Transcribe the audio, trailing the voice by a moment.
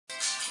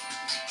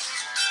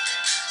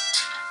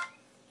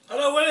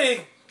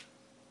morning.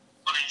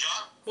 Morning,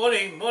 John.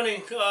 Morning,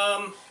 morning.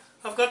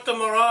 I've got the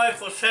marae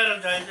for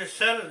Saturday, this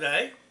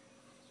Saturday,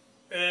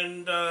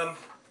 and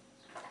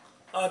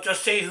I'll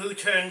just see who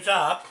turns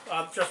up.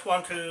 I just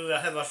want to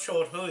have a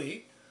short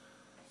hui,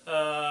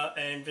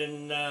 and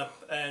then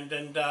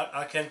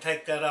I can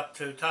take that up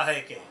to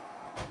Taheke.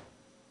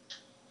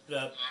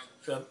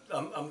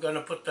 I'm going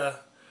to put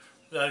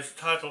those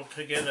titles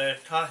together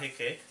at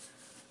Taheke,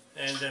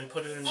 and then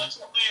put it in. What's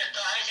the hui at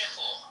Taheke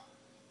for?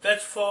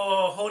 That's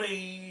for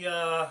Hori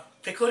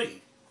Te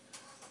Kuri.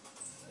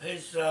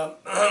 His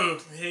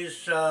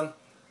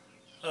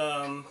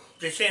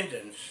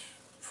descendants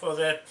for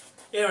that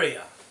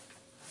area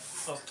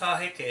of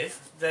Taheke.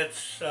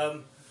 That's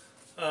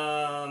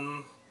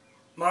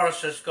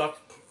Morris has got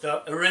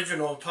the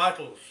original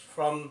titles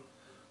from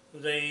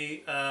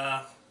the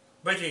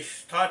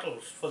British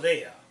titles for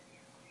there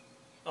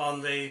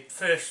on the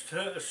first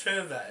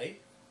survey,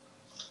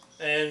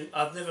 and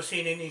I've never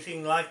seen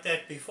anything like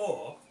that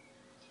before.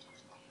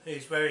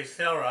 He's very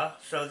thorough,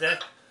 so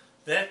that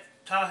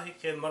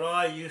Taheke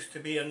marae used to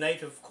be a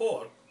native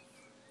court,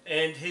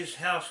 and his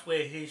house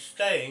where he's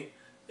staying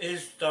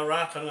is the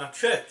Ratana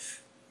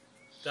Church.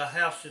 The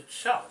house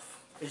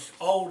itself is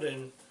old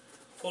and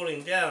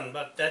falling down,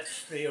 but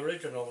that's the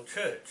original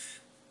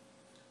church.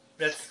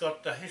 That's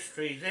got the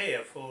history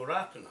there for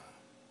Ratana.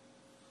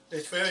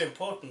 It's very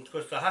important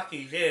because the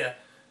haki there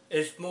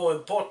is more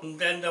important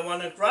than the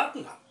one at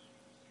Ratana,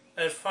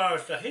 as far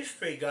as the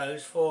history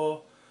goes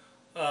for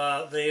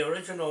the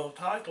original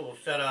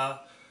titles that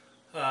are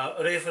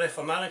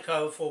Rewharewha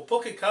Manukau for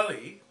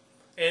Pukekohe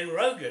and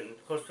Rogan,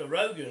 because the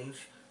Rogans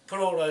put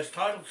all those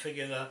titles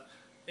together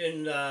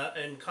in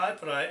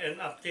Kaipara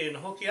and up there in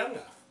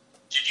Hokianga.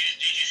 Did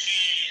you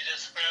see the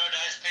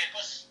Paradise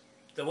Papers?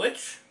 The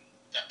which?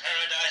 The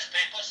Paradise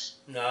Papers?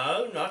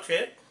 No, not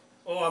yet.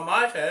 Or I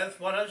might have.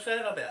 What is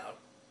that about?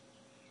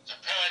 The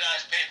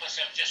Paradise Papers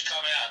have just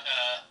come out,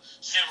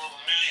 several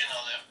million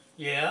of them.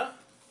 Yeah.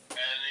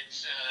 And it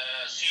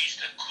sees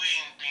the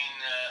Queen being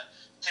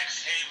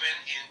tax haven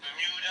in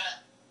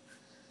Bermuda.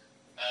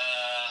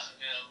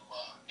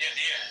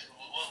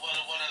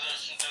 One of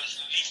those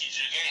leakages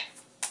again.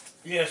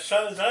 Yeah,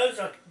 so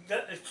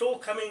it's all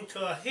coming to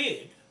a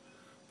head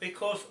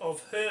because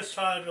of her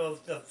side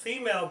of the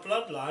female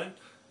bloodline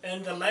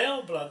and the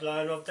male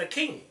bloodline of the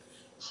king.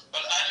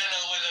 But I don't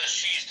know whether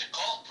she's the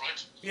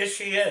culprit. Yes,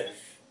 she is.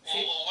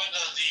 Or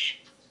whether the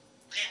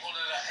people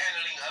that are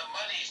handling her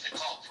money is the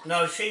culprit.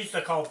 No, she's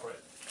the culprit.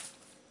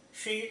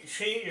 She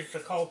is the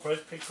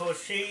culprit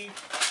because she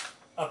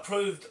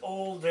approved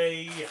all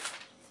the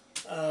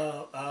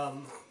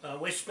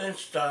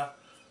Westminster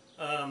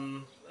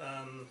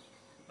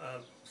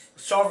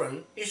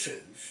sovereign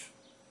issues.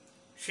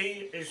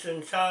 She is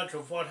in charge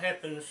of what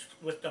happens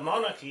with the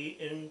monarchy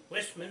in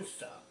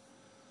Westminster.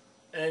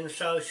 And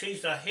so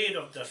she's the head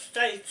of the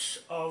states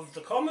of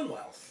the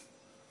Commonwealth.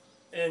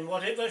 And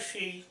whatever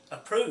she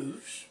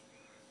approves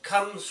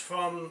comes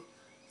from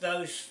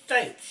those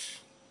states,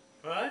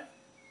 right?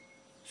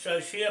 So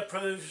she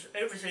approves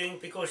everything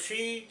because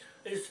she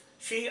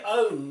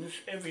owns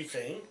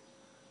everything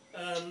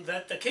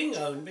that the king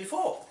owned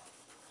before.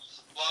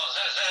 Well,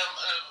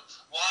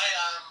 why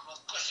I'm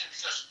questioning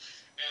because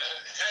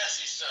hers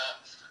is a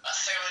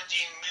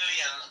 17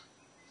 million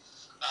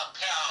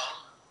pound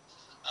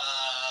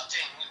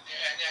thing,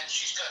 and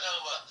she's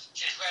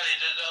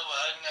valued at over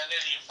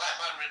nearly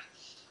 500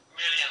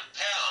 million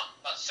pound,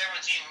 but 17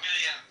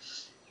 million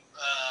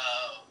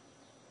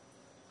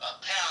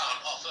pound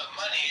of her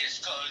money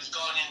is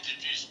gone into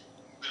this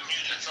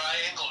Bermuda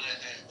Triangle,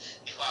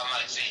 if I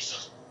might say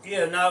so.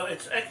 Yeah, no,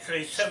 it's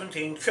actually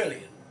 17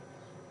 trillion.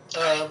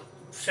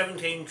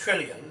 17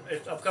 trillion.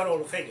 I've got all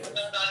the figures.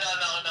 No,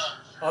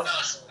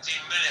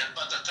 17 million,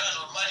 but the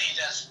total money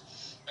that's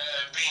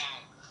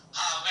being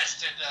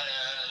harvested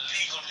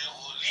legally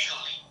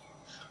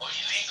or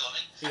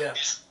illegally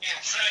is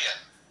in trillion.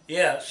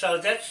 Yeah, so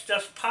that's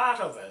just part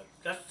of it.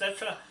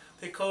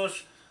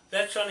 Because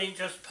that's only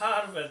just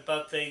part of it,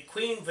 but the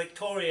Queen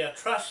Victoria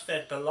Trust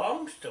that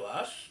belongs to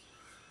us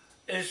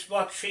is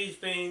what she's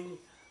been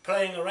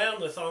playing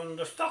around with on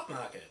the stock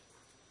market.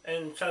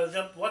 And so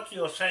what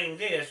you're saying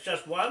there is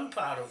just one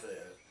part of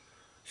her.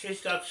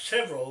 She's got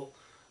several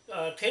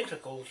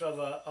tentacles of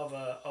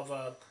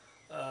a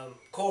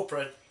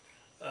corporate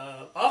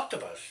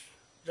octopus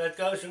that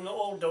goes in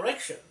all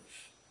directions.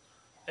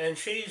 And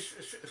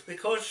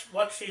because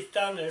what she's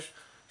done is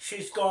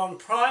she's gone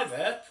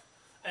private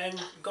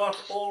and got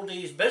all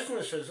these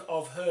businesses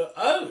of her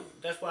own.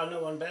 That's why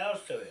no one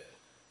bows to her,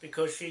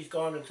 because she's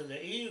gone into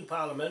the EU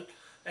Parliament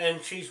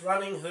and she's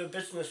running her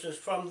businesses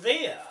from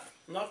there,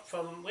 not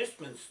from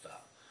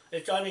Westminster.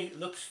 It only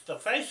looks, the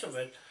face of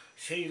it,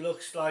 she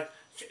looks like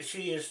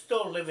she is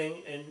still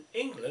living in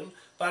England,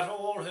 but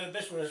all her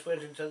business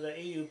went into the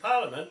EU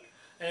Parliament,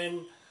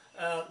 and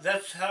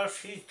that's how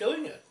she's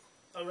doing it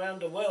around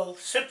the world,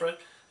 separate,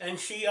 and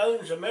she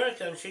owns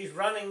America and she's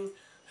running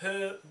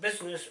her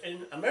business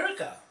in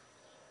America,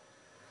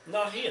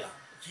 not here.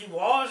 She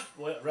was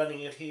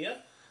running it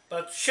here,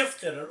 but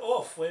shifted it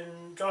off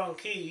when John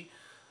Key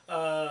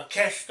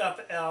cashed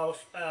up our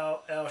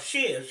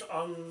shares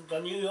on the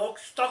New York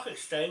Stock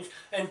Exchange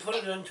and put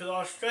it into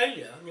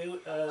Australia. I reckon we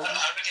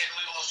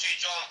will see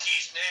John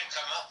Key's name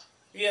come up.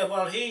 Yeah,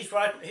 well, he's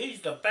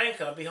the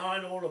banker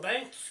behind all the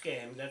bank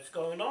scam that's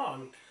going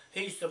on.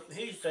 He's the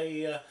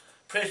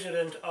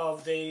president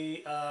of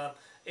the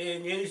Air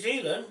New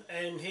Zealand,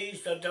 and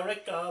he's the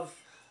director of.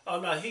 Oh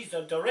no, he's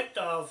the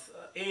director of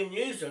Air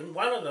New Zealand,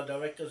 one of the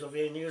directors of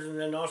Air New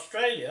Zealand in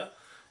Australia,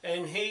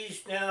 and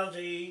he's now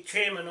the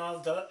chairman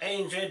of the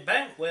ANZ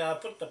Bank, where I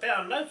put the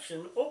pound notes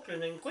in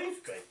Auckland and Queen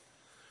Street.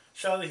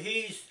 So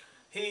he's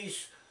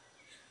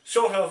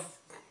sort of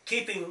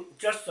keeping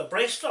just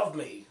abreast of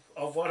me,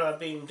 of what I've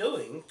been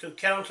doing to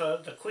counter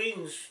the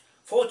Queen's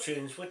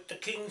fortunes with the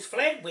King's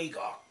flag we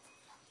got.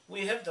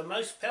 We have the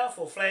most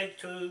powerful flag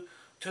to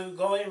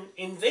go and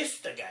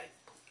investigate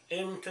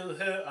into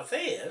her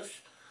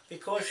affairs,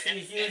 because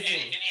she's using...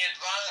 Any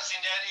advance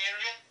in that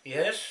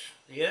area?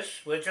 Yes,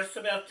 we're just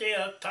about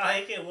there.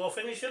 Tahike will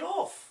finish it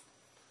off,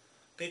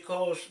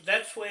 because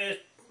that's where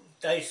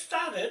they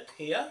started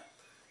here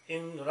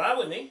in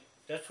Rawene.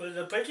 That's where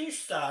the British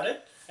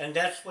started, and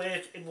that's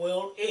where it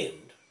will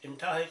end, in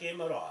Tahike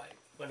Marae.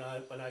 When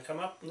I come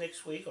up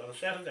next week on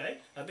Saturday,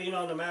 I've been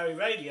on the Maori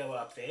radio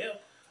up there,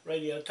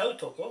 Radio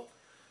Tautoko,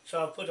 so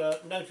I'll put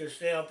a notice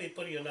there. I'll be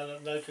putting another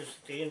notice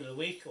at the end of the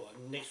week, or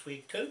next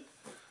week too,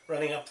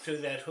 running up to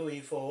that hui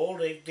for all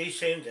the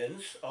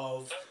descendants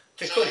of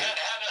Te So Kuri.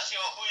 how does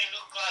your hui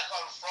look like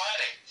on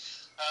Friday?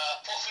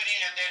 Pōwhiri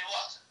and then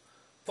what?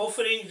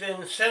 Pōwhiri,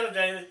 then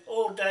Saturday,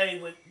 all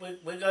day,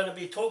 we're going to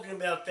be talking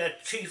about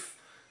that chief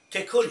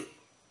Te Kuri.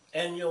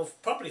 And you'll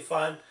probably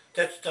find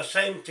that's the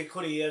same Te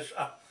Kuri as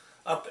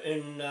up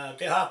in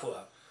Te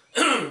Hapua.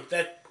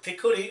 That Te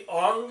Kuri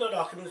on the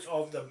documents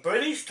of the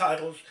British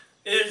titles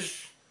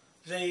is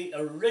the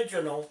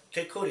original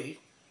Te Kuri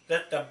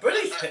that the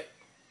British picked.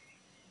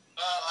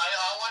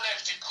 I wonder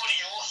if Te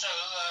Kuri also,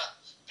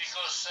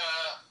 because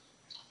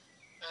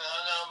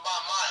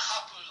my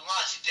hapu,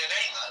 Ngāti Te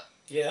Reinga,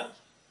 Yeah.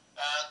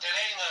 Te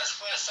Reinga's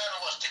first son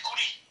was Te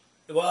Kuri.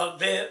 Well,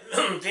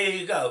 there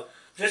you go.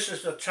 This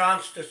is the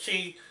chance to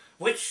see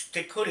which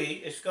Te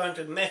Kuri is going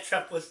to match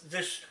up with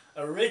this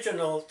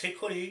original Te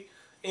Kuri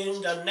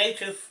in the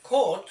native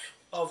court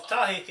of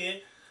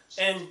Tahike,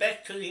 and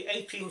back to the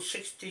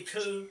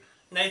 1862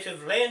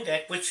 Native Land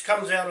Act, which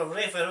comes out of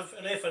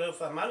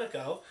Rewharewha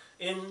Manukau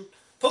in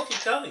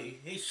Pukekohe.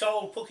 He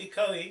sold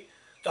Pukekohe,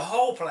 the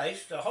whole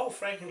place, the whole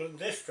Franklin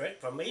district,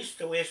 from east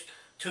to west,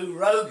 to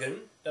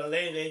Rogan, the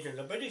land agent,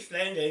 the British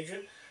land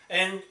agent.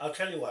 And I'll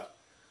tell you what,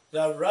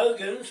 the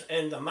Rogans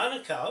and the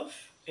Manukau's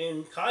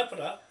in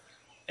Kaipara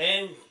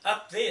and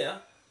up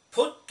there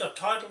put the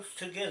titles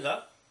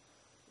together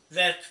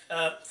that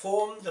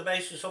form the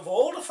basis of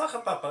all the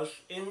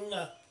whakapapas in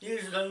the New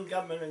Zealand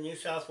government and New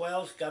South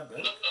Wales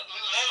government.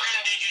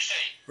 Rogan, did you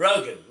say?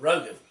 Rogan.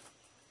 Rogan?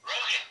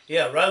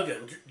 Yeah,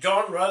 Rogan.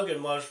 John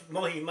Rogan was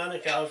Mohi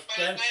Manukau's Spell his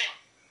grand... name.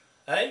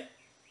 Eh?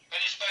 How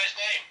do you spell his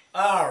name?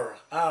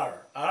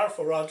 R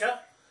for Roger.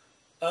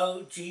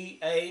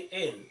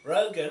 O-G-A-N.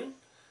 Rogan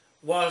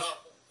was...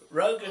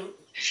 Rogan...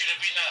 You should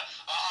have been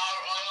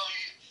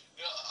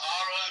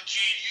R-O-G-U-E,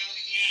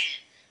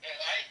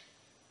 eh?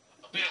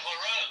 A bit of a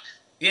rogue.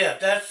 Yeah,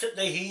 that's it.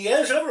 He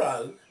is a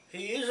rogue.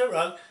 He is a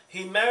rogue.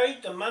 He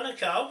married the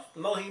Manukau,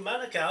 Mohi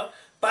Manukau,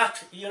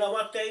 but you know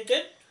what they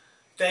did?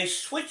 They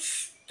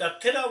switched the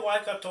Tira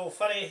Waikato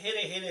Whare Here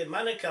Here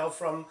Manukau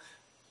from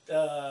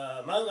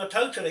Maunga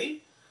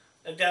Tautari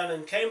down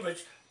in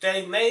Cambridge.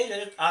 They made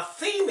it a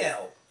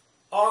female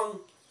on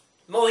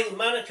Mohi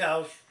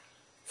Manukau's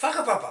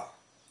whakapapa.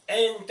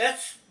 And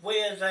that's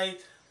where they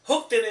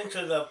hooked it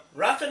into the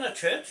Ratana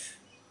Church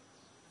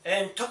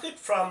and took it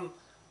from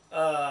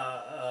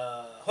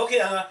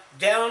Hokianga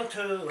down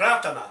to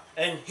Ratana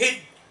and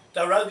hid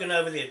the Rogan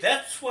over there.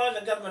 That's why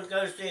the government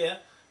goes there,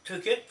 to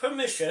get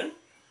permission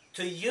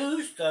to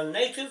use the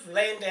Native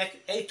Land Act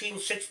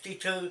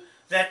 1862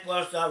 that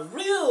was the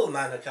real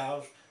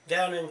Manukau's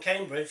down in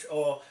Cambridge,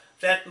 or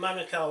that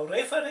Manukau,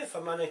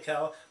 Rewharewha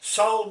Manukau,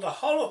 sold the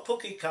whole of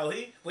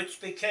Pukekohe, which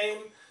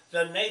became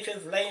the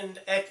Native Land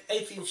Act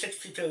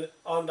 1862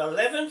 on the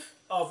 11th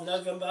of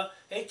November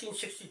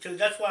 1862.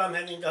 That's why I'm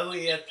having the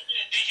hui at...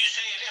 Did you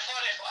say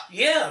Rewharewha?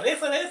 Yeah,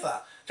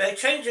 Rewharewha. They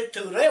changed it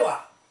to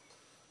Rewa.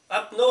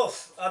 Up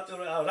north, up to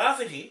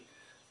Rafiji.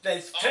 They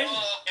changed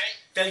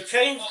They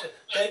changed...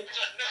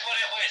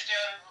 Rewharewha is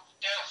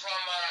down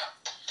from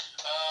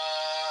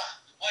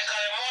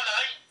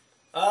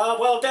Waikaremoana,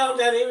 well, down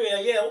that area,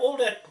 yeah,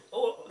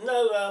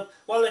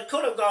 well, it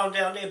could have gone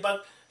down there,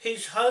 but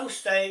his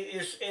homestay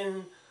is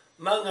in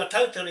Maunga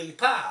Tautari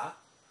Pa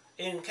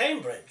in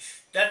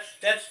Cambridge.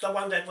 That's the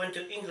one that went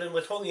to England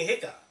with Hongi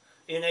Hika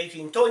in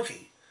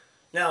 1820.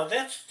 Now,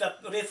 that's the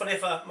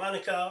Rewharewha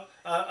Manukau,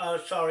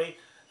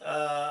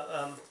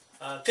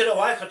 Tira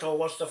Waikato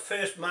was the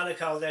first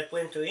Manukau that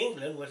went to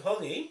England with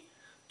Hongi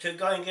to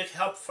go and get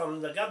help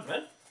from the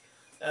government.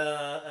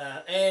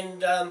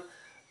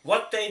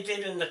 What they did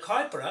in the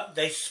Kaipara,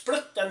 they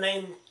split the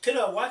name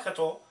Tira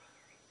Waikato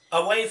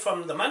away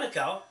from the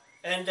Manukau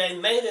and they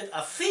made it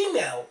a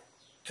female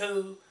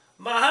to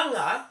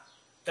Mahanga.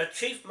 The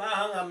chief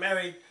Mahanga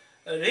married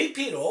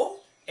Ripiro,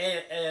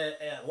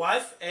 a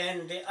wife,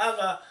 and the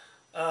other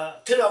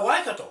Tira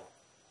Waikato.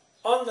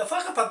 On the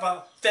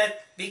whakapapa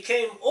that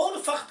became all the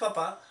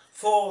whakapapa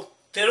for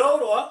Te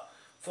Roroa,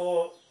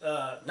 for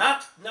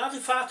Ngāti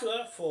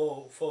Whātua,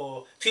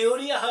 for Te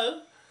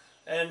Uriahau,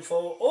 and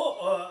for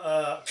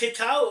Te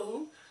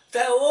Tau,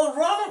 they're all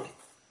wrong.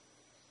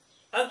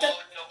 Well, my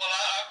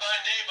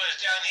neighbour is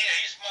down here,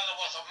 his mother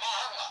was a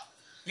mahanga.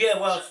 Yeah,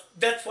 well,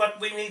 that's what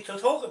we need to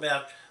talk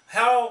about,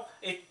 how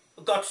it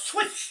got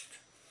switched.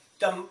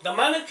 The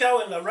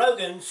Manukau and the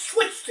Rogan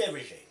switched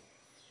everything.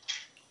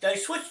 They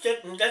switched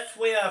it, and that's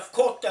where I've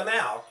caught them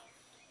out,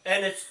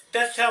 and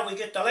that's how we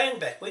get the land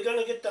back. We're going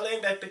to get the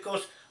land back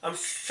because I'm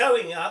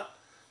showing up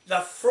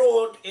the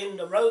fraud in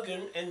the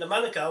Rogan and the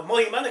Manukau,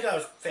 Mohi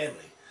Manukau's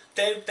family.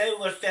 They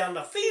was down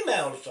the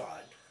female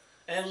side,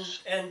 and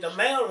the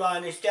male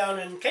line is down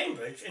in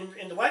Cambridge,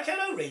 in the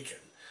Waikato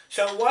region.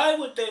 So why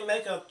would they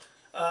make a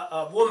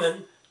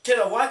woman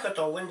Tira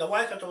Waikato when the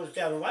Waikato is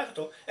down in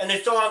Waikato, and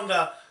it's on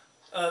the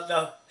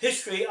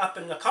history up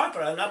in the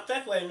Kaipara and up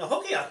that way in the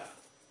Hokianga?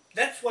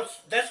 That's what's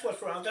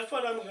wrong. That's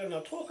what I'm going to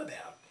talk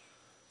about.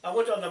 I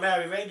went on the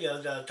Maori radio,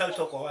 the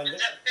Tautoko. And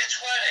It's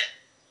Friday.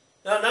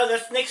 No,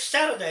 that's next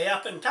Saturday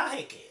up in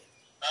Taheke. Okay. Anyway,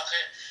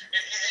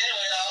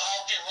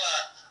 I'll give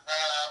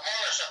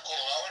Morris a call.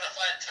 I want to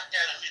find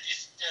out who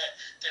this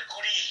the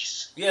Kuri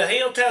is. Yeah,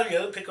 he'll tell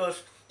you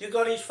because you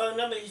got his phone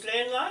number, his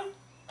landline?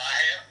 I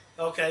have.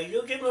 Okay,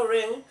 you give him a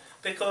ring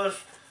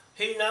because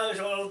he knows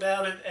all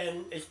about it,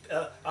 and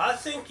I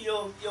think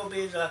you'll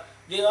be the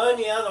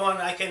only other one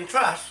I can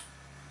trust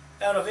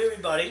out of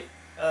everybody,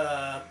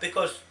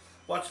 because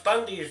what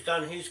Bundy has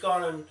done, he's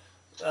gone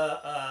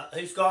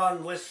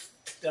with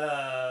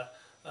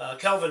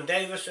Kelvin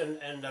Davis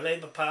and the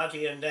Labour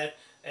Party and that,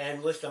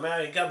 and with the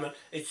Maori government.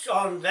 It's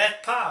on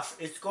that path.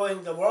 It's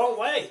going the wrong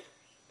way.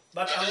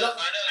 But I I'm know not.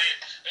 you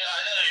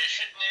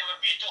should never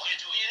be talking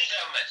to any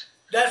government.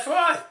 That's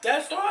right.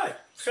 That's right.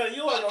 So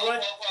you're on the right. Well,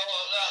 that's a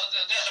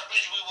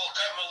bridge we will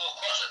come and we'll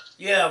cross it.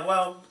 Yeah.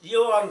 Well,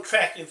 you're on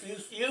track. If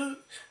you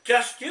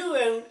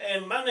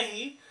and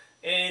Manahi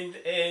and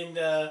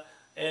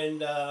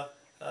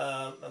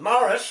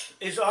Morris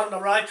is on the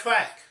right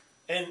track,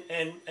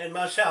 and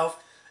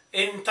myself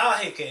in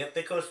Taheke,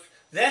 because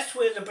that's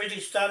where the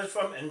British started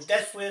from, and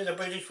that's where the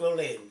British will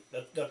end.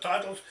 The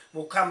titles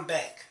will come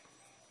back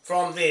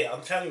from there.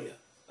 I'm telling you.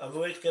 I've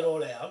worked it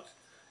all out,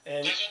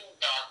 and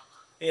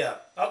yeah.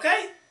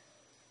 Okay.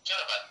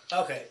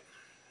 Okay.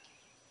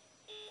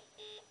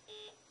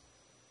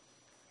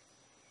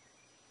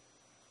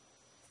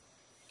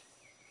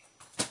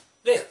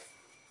 There.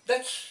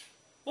 That's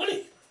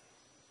Willie.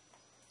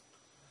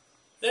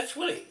 That's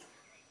Willie.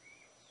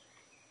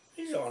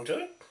 He's on to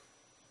it.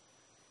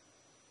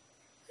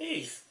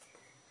 He's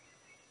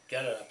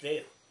got it up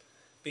there.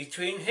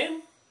 Between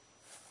him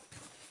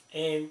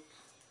and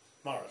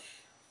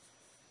Morris.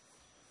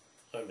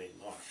 I mean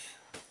Morris.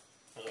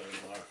 Morris.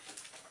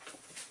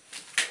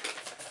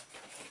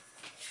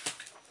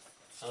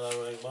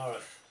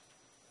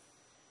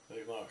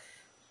 Where's Morris?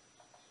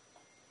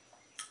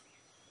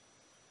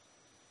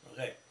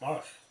 Okay,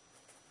 Morris.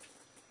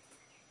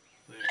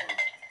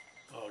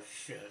 Oh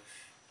shit.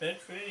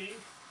 Battery.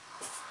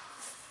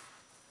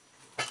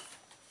 I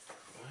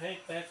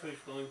hate batteries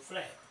going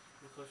flat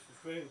because it's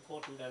very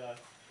important that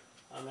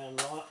I'm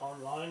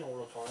online all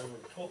the time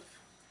and talk.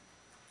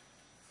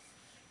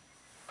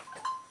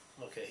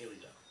 Okay, here we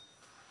go.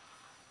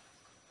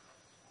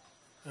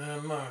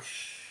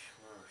 Morris.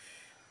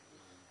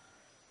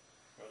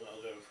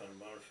 I'll go from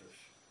Morris's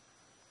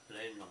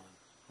landline.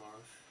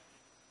 Morris.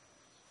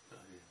 Oh,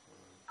 yeah.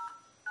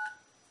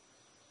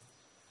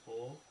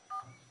 4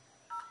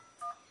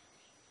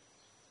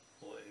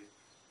 8.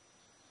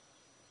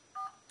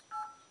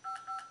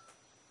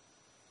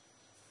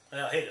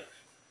 Now here it is.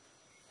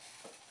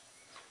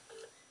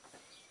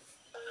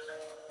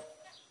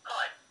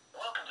 Hi,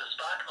 welcome to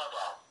Spark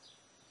Mobile.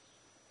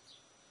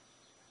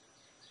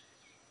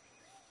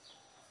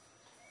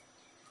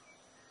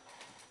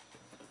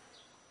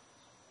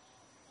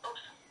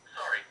 Oops,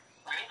 sorry.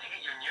 We need to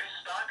get your new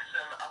Spark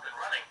SIM up and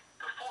running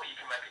before you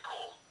can make a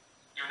call.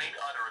 You'll need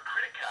either a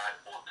credit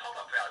card or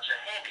top-up voucher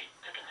handy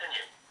to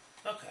continue.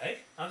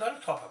 Okay, I got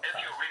a top-up If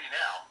card. you're ready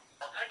now,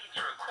 I'll take you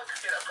through a quick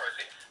setup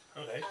process.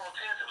 Okay. Or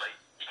alternatively,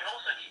 you can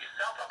also get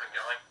yourself up and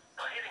going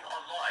by heading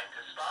online to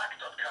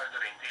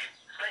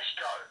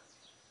spark.co.nz/go.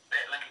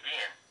 That link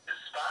again is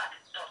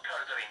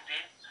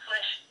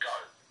spark.co.nz/go.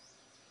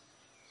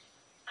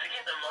 To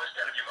get the most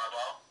out of your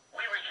mobile,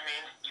 we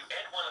recommend you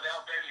add one of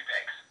our value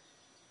packs.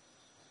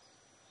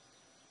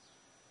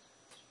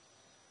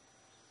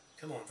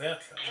 Come on,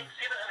 voucher. Get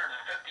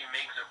 750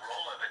 megs of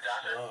rollover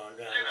data, Oh,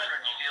 no. 200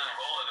 New Zealand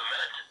rollover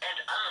minutes, and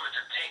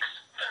unlimited text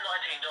for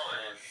 $19.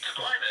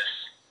 To buy this,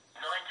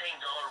 $19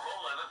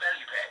 rollover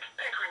value pack.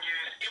 Pack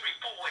renews every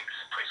 4 weeks.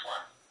 Press 1.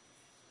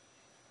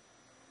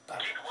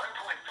 Get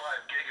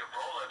 1.5 gig of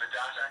rollover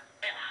data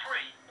and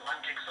free 1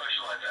 gig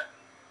socializer.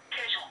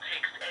 Casual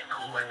text and call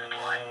always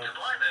supply. To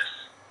buy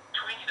this,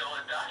 $20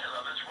 data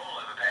lovers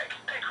rollover pack.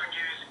 Pack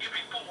renews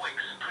every 4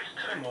 weeks. Press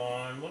 2. Come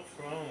on, what's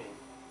wrong?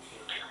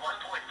 Get 1.5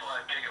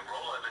 gig of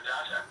rollover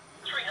data,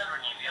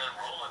 300 New Zealand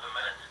rollover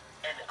minutes,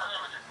 and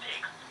unlimited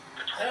text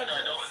for $29.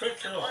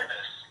 To buy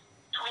this,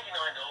 $29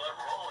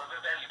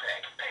 rollover value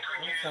pack. Pack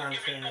renews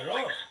every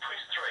 4 weeks.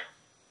 Press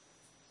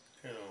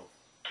 3. You know.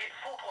 Get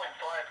 4.5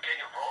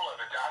 gig of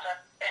rollover data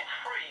and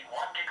free 1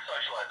 gig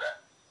socializer.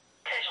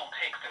 Casual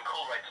text and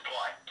call rate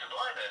supply. To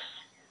buy this,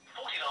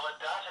 $40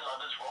 data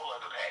lovers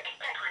rollover pack.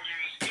 Pack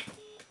renews.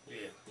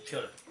 Yeah,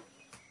 kill it.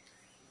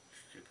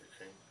 Stupid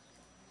thing.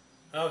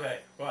 Okay,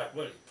 right,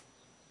 Willie.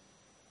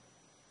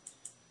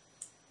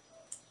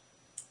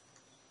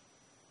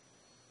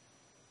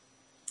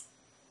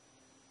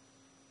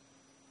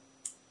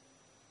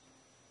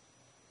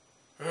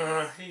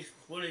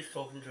 Willie's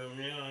talking to him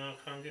now and I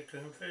can't get to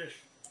him first.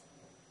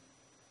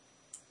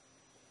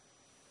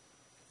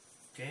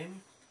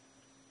 Damn.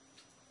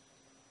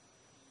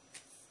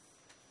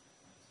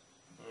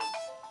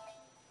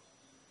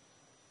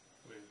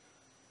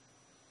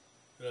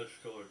 Load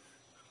storage.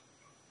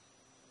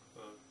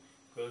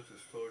 Go to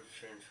storage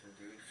sense and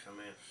delete some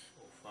apps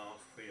or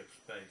files, free up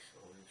space,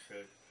 or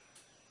insert.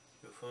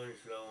 Your phone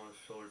is low on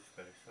storage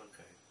space.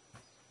 Okay.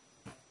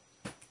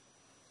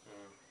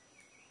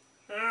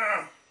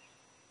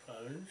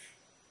 Phones.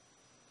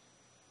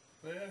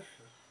 Where's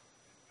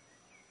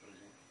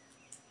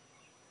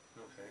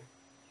okay.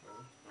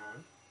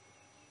 Nine.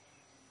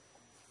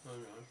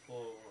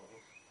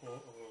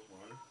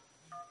 401.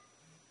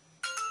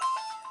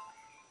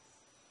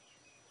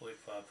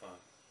 855.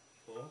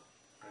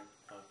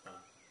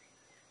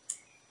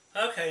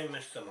 4855. Okay,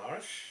 Mr.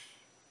 Morris.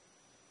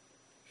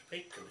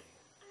 Speak to me.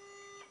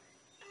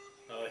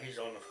 Oh, he's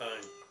on the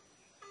phone.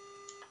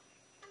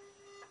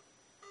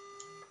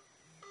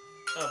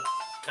 Oh,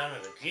 done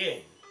it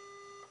again.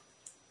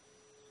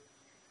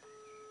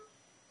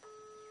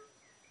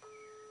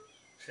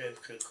 Save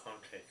to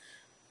contacts.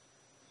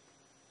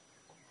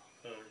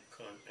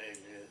 Add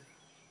new.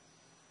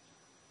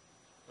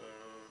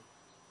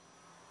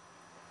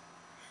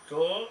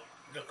 Store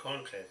the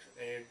contacts.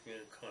 Add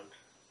new contact.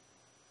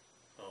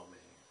 Oh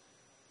man.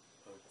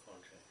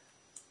 Contact.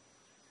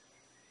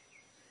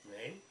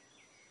 Name.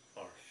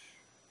 Morris.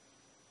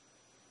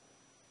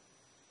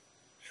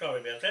 Sorry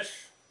about this.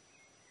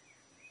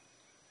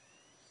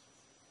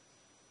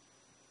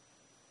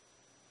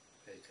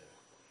 Baker.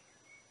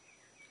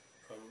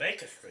 From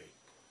Baker Street.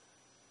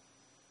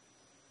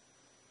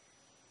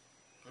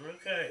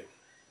 Okay.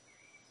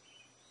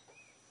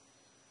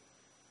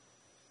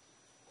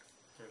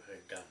 Okay,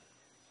 done.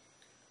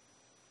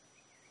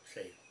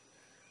 See.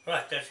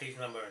 Right, that's his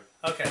number.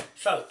 Okay,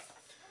 so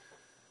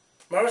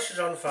Morris is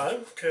on the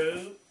phone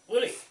to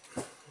Willie.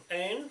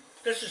 And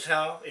this is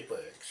how it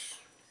works.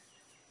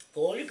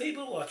 For all you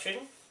people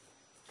watching,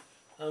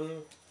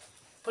 I'm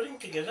putting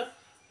together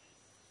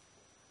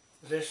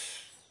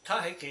this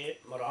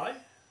Taheke Marae.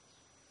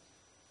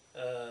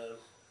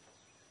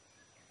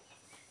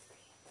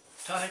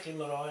 Taheke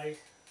Marae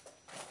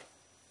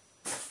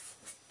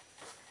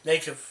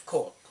native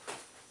court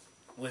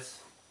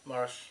with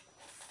Morris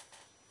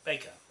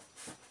Baker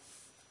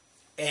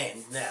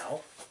and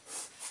now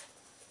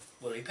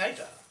Willie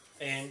Pater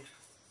and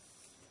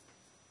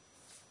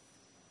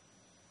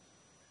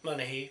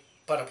Manahi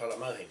Parapara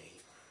Mohini.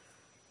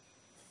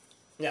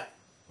 Now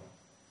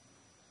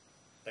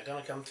they're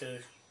going to come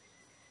to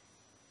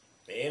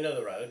the end of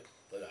the road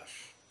with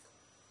us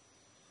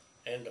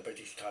and the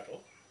British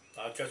title.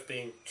 I've just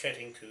been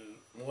chatting to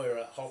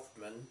Moira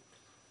Hoffman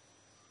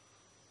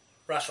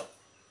Russell.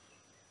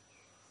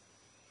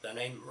 The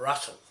name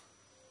Russell.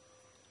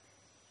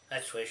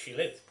 That's where she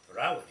lived,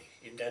 Rawiri,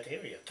 in that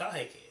area,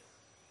 Taheke.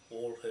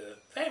 All her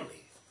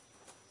family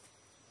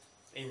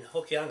in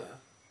Hokianga.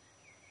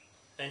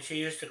 And she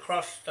used to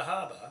cross the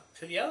harbour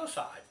to the other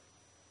side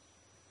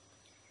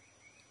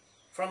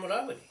from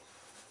Rawiri.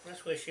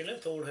 That's where she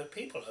lived, all her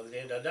people over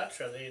there, the Dutch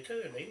are there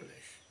too, in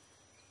English.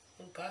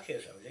 All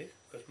Pākehās over there,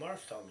 because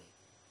Morris told me.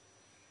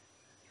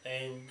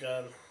 And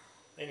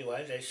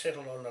anyway, they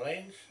settled on the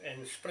lands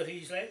and split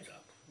his lands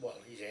up.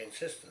 Well, his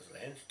ancestors'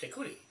 lands, Te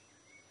Kuri.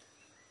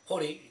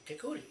 Hori Te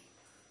Kuri.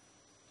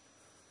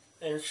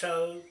 And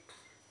so,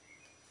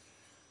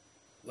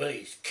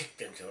 Willie's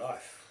kicked into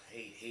life.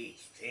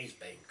 He's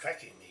been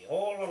tracking me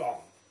all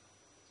along.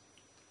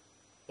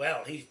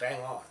 Well, he's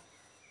bang on.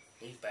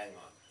 He's bang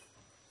on.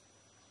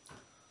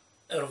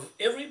 Out of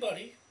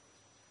everybody,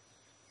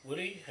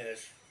 Willie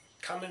has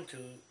come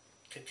into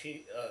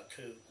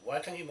to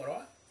Waitangi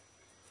Marae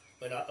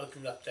when I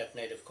opened up that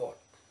native court,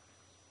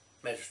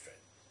 magistrate,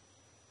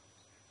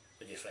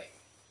 with his flag.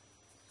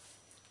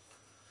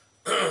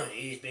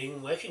 He's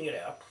been working it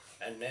out,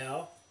 and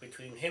now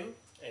between him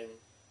and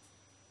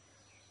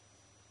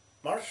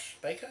Morris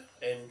Baker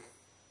and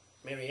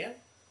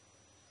Marianne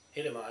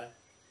Hiremai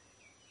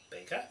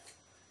Baker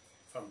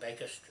from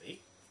Baker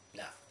Street,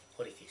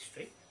 Horiki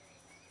Street,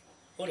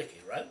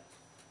 Horiki Road,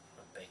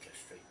 not Baker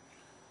Street.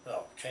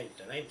 Well, changed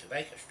the name to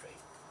Baker Street.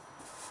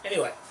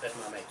 Anyway, that's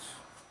my mates.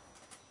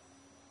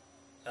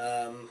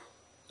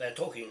 They're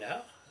talking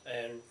now,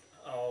 and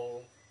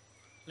I'll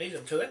leave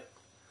them to it.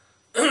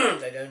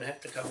 They don't have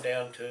to come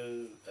down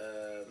to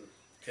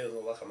Te Unga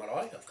Waka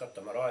Marae. I've got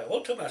the marae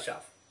all to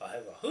myself. I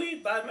have a hui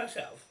by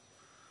myself.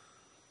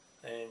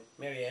 And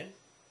Marianne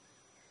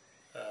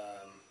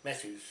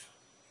Matthews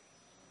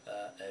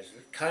has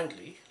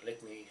kindly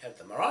let me have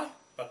the marae,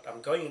 but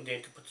I'm going in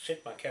there to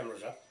set my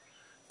cameras up,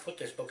 put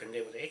this book in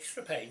there with the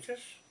extra pages,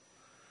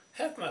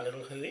 have my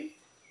little hui,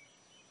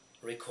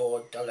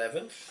 record the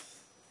 11th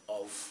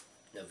of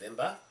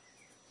November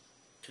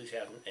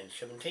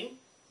 2017,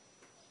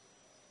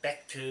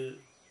 back to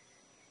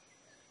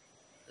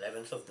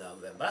 11th of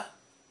November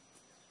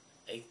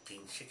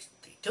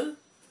 1862,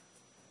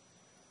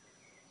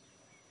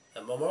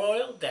 the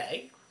Memorial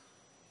Day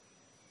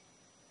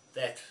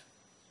that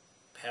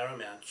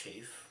Paramount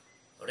Chief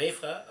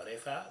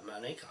Rewharewha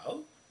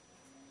Manukau,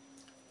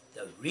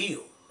 the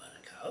real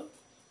Manukau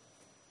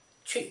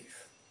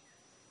chief,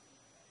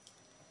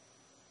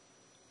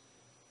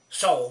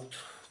 sold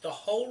the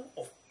whole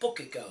of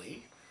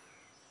Pukekohe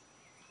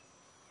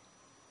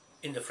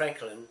in the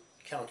Franklin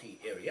County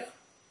area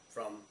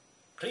from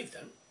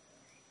Cleveland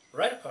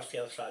right across the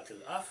other side to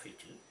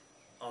Awhitu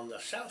on the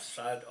south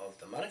side of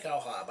the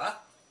Manukau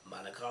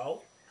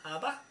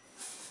Harbour,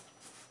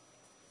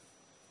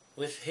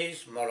 with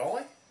his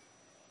marae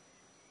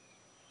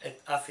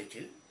at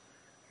Awhitu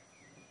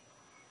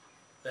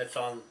that's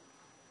on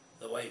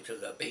the way to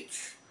the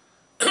beach.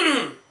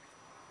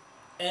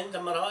 And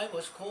the marae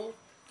was called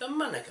the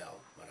Manukau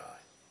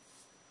marae.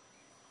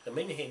 The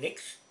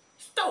Minihiniks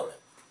stole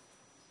it,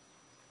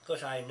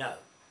 because I know,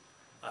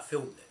 I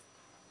filmed it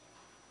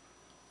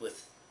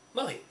with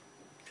Mohi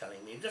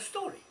telling me the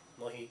story.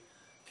 Mohi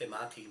Te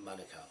Mati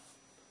Manukau,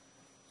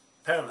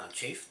 Paramount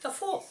Chief the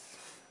 4th.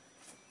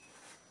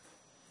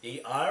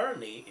 The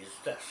irony is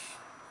this: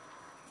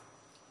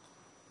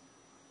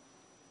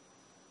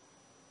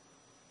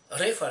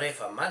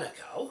 Rewharewha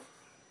Manukau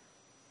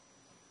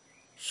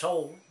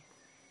sold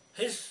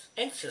his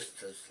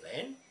ancestors'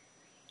 land,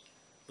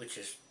 which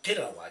is Te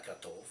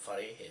Waikato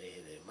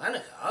Wharehere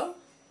Manukau,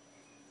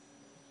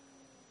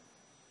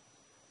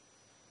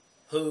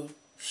 who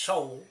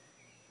sold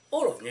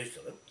all of New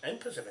Zealand and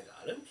Pacific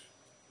Islands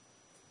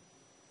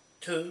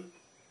to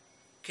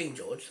King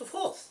George the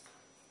 4th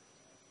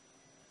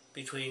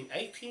between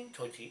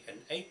 1820 and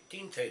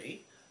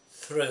 1830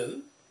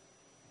 through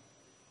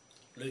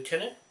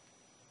Lieutenant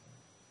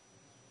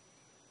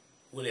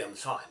William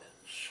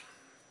Simon's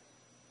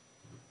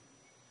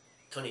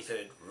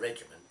 23rd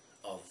Regiment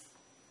of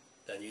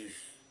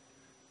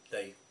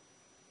the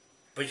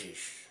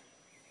British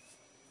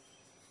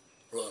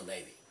Royal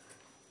Navy.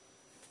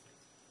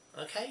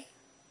 Okay?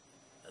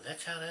 Now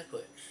that's how that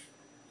works.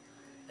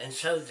 And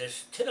so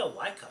this Te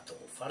Waikato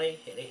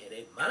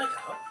Wharehere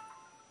Manukau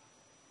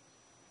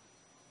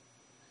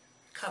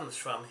comes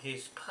from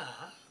his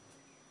pa,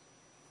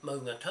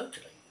 Maunga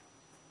Totally,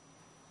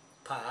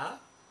 pa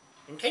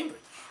in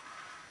Cambridge.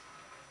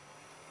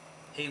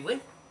 He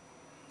went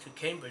to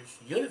Cambridge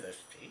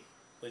University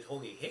with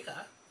Hongi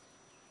Hika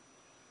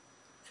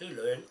to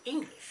learn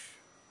English.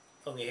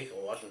 Hongi Hika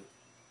wasn't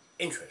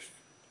interested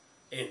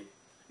in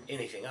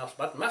anything else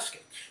but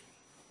muskets.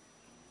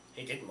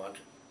 He didn't want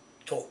to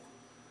talk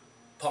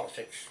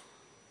politics,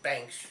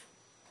 banks,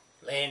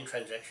 land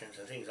transactions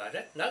and things like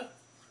that. No,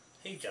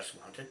 he just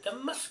wanted the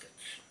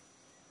muskets.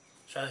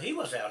 So he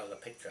was out of the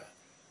picture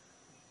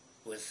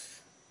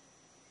with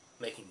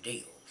making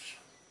deals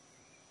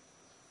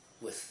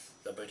with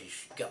the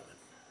British government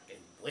in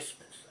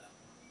Westminster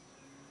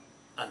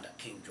under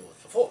King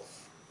George IV.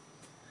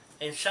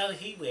 And so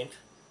he went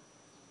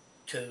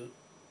to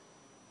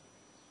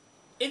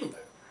Edinburgh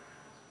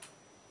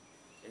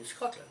in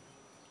Scotland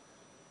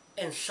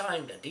and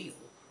signed a deal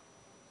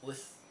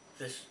with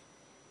this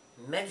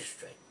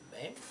magistrate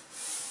man,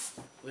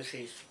 with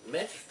his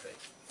magistrate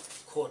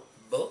court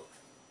book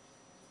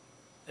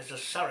as a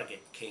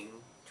surrogate King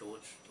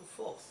George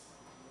IV,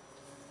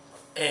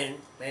 and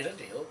made a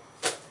deal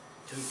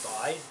to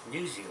buy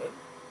New Zealand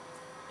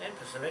and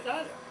Pacific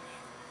Islands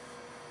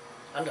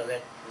under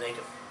that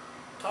native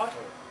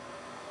title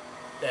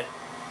that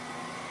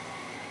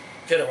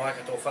Te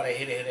Waikato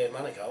Wharehere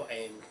Manukau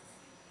and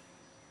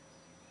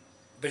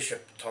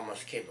Bishop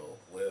Thomas Keble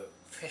were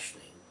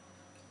fashioning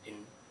in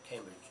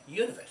Cambridge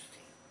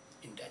University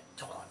in that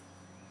time.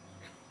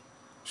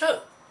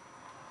 So,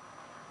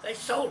 they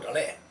sold the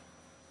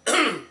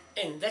land,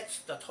 and that's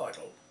the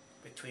title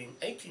between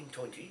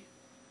 1820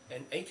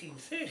 and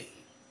 1830,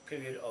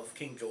 period of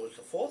King George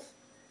IV,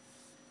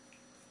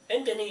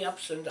 and then he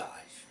ups and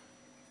dies.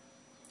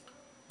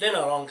 Then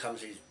along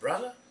comes his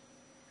brother,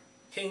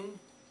 King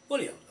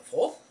William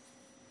IV,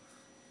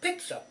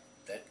 picks up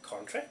that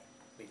contract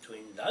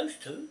between those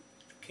two,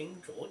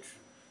 King George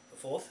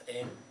IV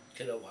and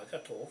Te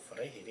Waikato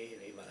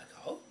Wharehere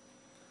Manukau,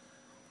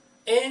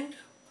 and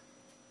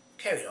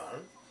carried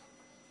on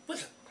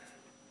with it.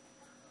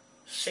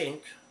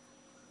 Sent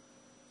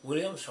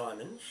William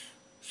Simon's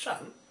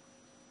son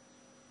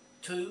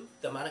to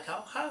the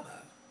Manukau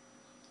Harbour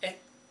at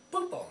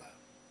Pukekohe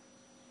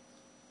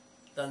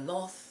the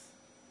north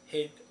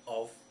head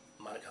of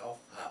Manukau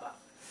Harbour,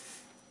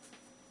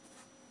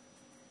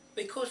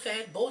 because they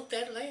had bought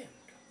that land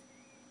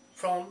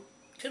from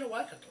Te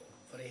Waikato,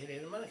 Wharehere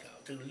and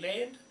Manukau, to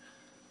land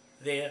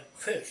their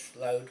first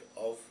load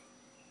of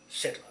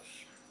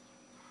settlers,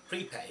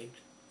 prepaid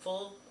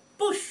for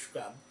bush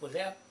scrub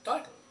without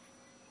title.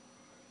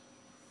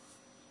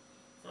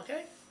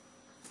 Okay?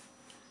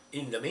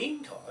 In the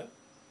meantime,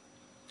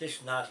 this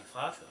Ngāti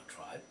Whātua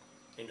tribe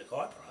in the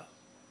Kaipara,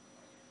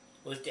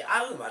 with the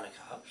other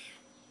Manukau's,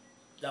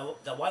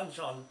 the ones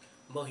on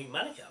Mohi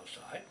Manukau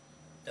side,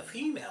 the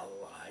female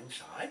line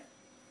side,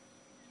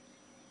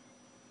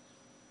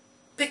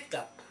 picked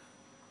up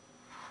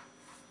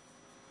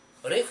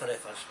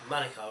Rewharewha's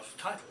Manukau's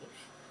titles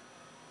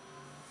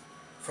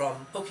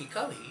from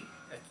Pukekohe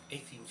at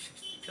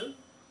 1862,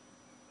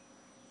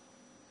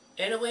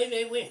 and away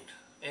they went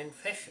and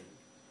fashioned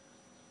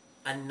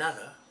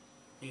another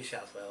New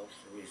South Wales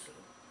and New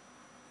Zealand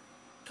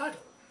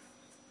title.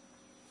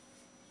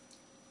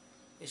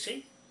 You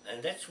see?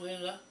 And that's where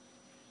the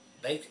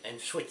bait and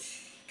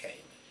switch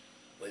came,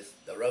 with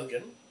the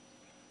Rogan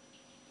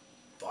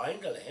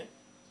buying the land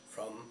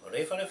from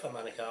Rewharewha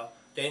Manukau,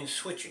 then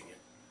switching it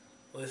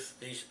with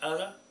these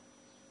other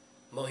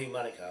Mohi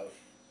Manukau's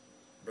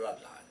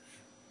bloodlines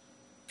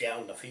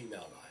down the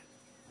female line.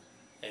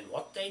 And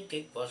what they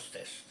did was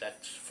this,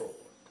 that's fraud.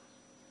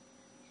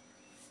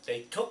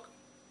 They took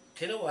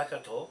Te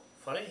Waikato,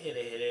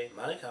 Wharehere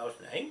Manukau's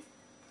name,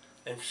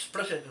 and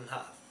split it in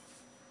half,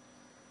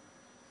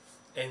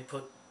 and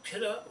put Te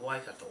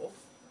Waikato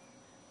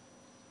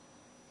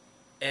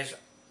as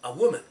a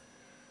woman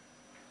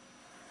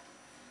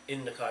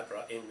in the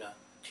Kaipara, in the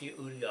Te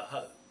Uria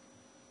Hau.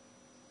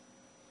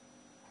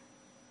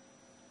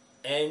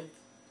 And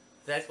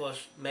that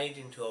was made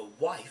into a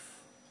wife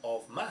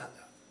of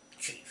Mahanga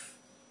chief,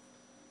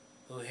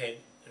 who had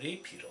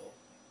Ripiro,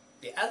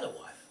 the other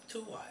wife,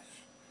 2 wives.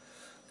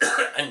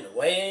 And the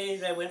way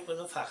they went with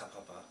the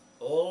whakapapa,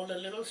 all the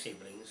little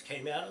siblings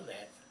came out of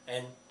that,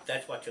 and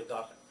that's what you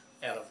got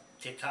out of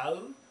Te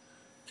Tau,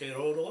 Te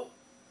Roro,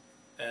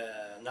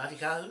 Ngāti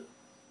Kahu,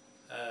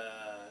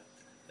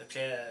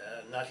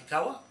 Ngāti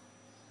Kawa,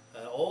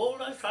 all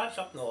those tribes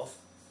up north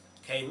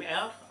came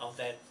out of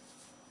that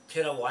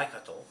Te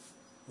Waikato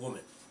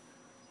woman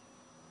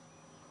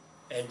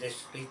and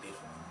this Ripiro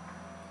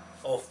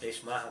of this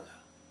Mahanga.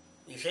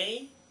 You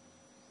see?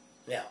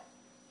 Now,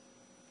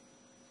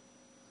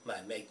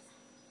 my mate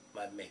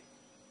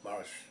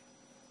Morris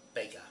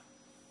Baker,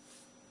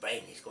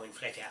 brain is going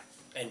flat out,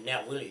 and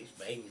now Willie's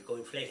brain is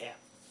going flat out.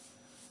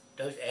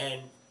 Those,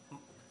 and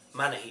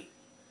Manahi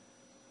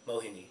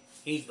Mohini,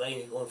 his brain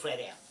is going flat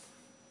out,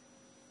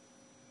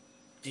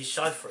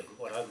 deciphering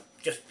what I've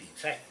just been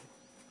saying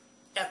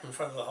out in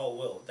front of the whole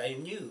world. They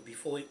knew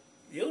before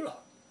you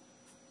lot.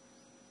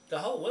 The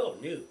whole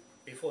world knew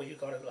before you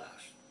got it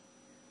last,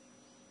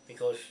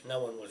 because no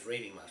one was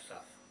reading my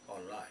stuff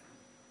online.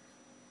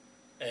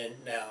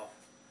 And now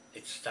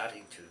it's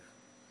starting to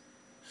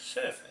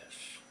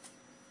surface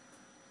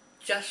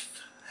just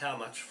how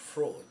much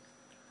fraud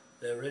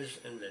there is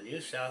in the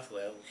New South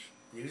Wales,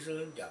 New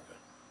Zealand government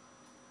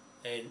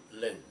and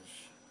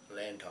LINZ,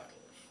 land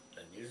titles.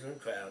 The New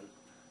Zealand Crown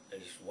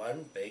is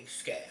one big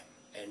scam,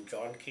 and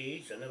John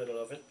Key's in the middle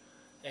of it,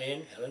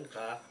 and Helen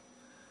Clark,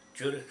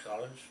 Judith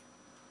Collins,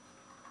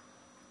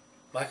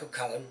 Michael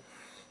Cullen,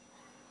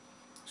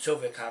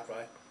 Sylvia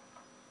Cartwright,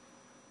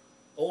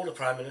 all the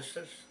Prime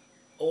Ministers,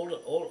 all the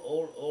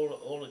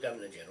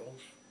Governor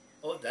Generals,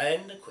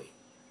 and the Queen,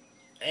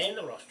 and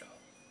the Rothschild,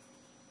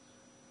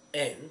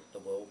 and the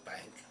World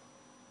Bank,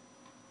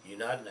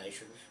 United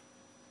Nations,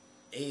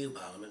 EU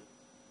Parliament,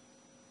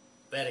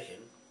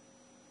 Vatican,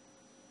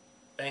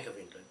 Bank of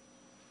England,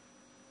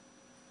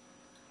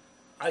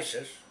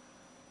 ISIS,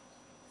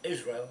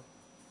 Israel,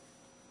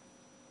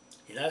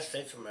 United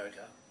States of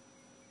America,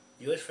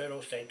 US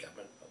federal state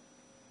government,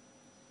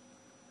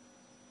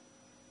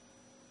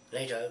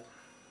 NATO,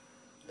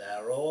 they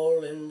are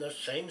all in the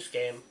same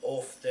scam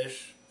off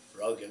this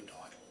Rogan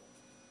title.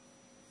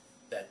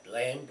 That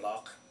land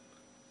block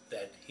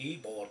that he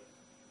bought,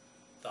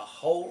 the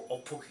whole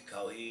of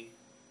Pukekohe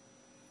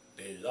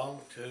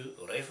belonged to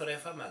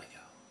Rewharewha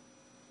Manukau.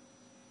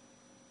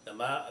 The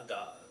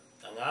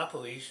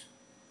Ngāpuis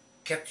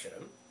captured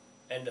him,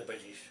 and the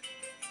British.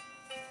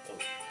 Oh,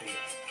 here you go.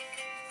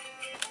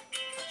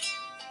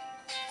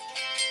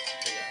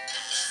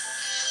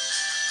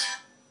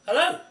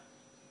 Hello?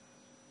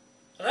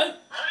 Hello?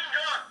 Morning,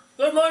 John.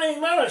 Good morning,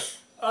 Morris.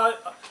 I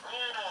just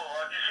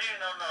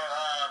seen on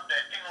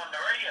that thing on the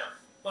radio.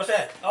 What's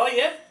that? Oh,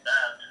 yeah?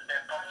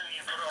 That property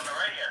you put on the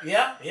radio.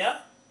 Yeah. Yeah,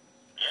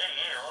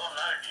 oh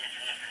no,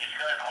 it's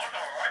going hot,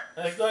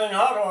 alright. It's going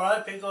hot, all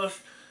right, because...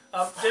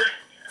 Will he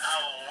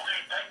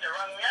take the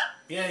wrong way up?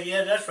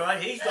 Yeah, that's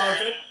right. He's going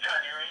to. He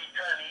said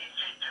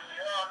to me,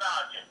 oh no,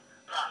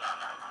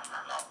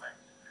 man.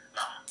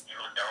 No, you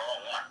looked the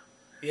wrong one.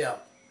 Yeah.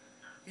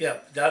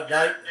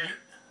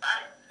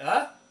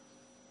 Huh?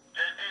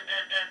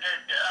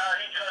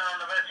 He's going on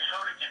the back of his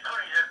hoodie to put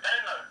his at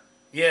Dano.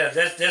 Yeah,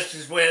 this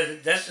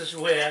is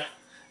where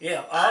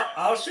Yeah,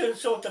 I'll soon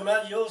sort them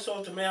out. You'll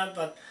sort them out,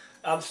 but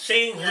I'm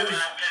seeing Yeah, who's. but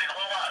I'm getting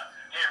all right.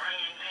 They're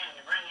ringing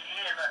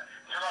here.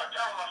 So I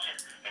told him, I said,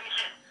 and he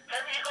said,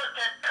 have you got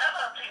that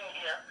cover thing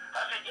here?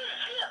 I said, yeah,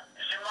 it's here.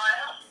 It's in my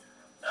house.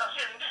 I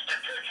said, this is the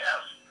church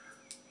house.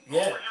 Yeah.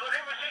 Oh, you got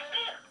everything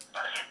there.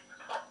 I said,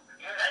 oh,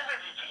 you name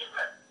it, it's here,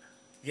 but.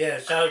 Yeah,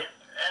 so.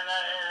 And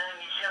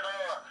he said,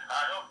 oh, I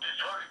hope the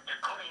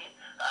cookie,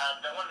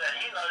 the one that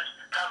he knows,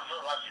 comes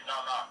with. I said, no,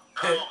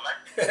 come on,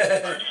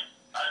 mate.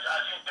 I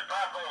said, the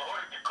papa,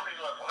 the cookie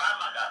was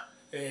Ramaka.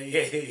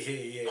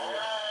 Yeah.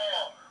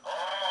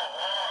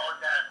 Oh,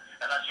 no.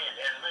 And I said,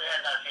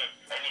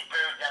 and he's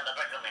buried down the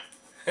back of me.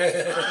 So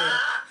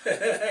you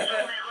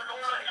got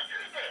all the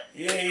history there.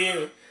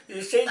 Yeah.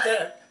 You see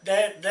that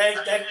It's all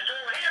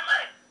here,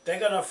 mate. they're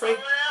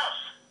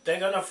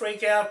gonna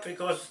freak out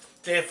because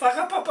their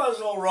whakapapa's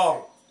all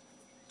wrong.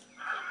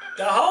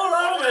 The whole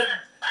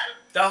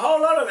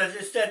lot of it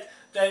is that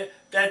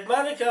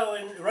Manukau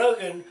and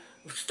Rogan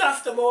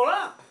stuffed them all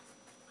up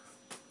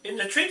in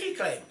the treaty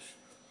claims.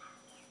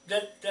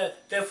 Their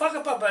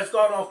whakapapa's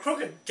gone all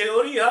crooked. Te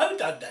uri hau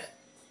done that.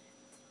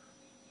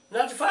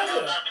 Not the whakapapa.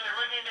 They're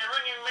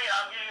ringing me.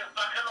 I'm getting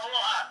fucking all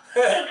out.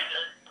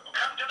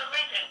 Come to the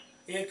meeting.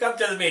 Yeah, come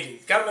to the meeting.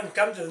 Come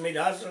to the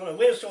meeting.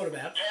 We'll sort them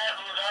out. Yeah,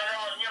 because I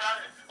don't,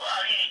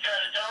 well, he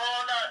goes,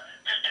 oh no,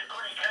 just a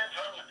goodie came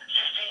from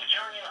 16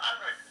 trillion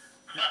hundred.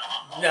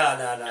 No,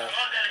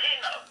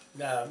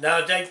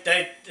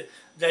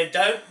 they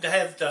don't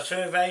have the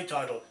survey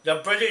title. The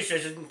British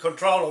is in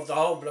control of the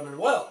whole blooming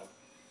world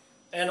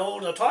and all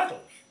the titles.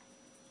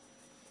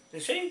 You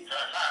see? So, no,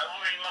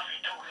 he must be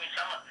talking to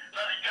someone. No,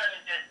 he's trying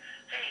to,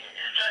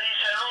 so he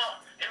said, oh,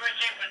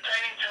 everything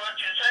pertaining to what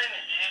you're saying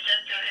is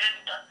that you're in.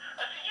 I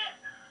said,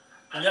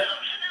 yeah. I said,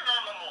 I'm sitting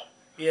on them all.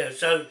 Yeah,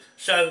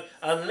 so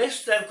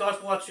unless they've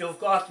got what you've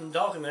got in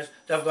documents,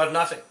 they've got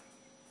nothing.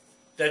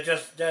 They'll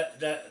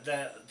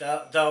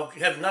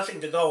have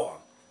nothing to go on.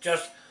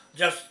 Just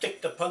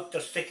poke the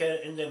sticker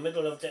in the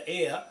middle of the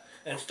ear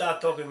and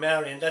start talking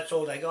Maori, and that's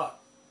all they got.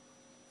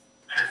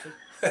 Well,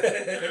 I don't think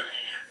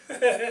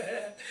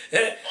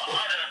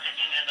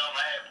they don't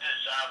have this,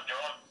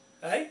 John.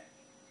 Hey?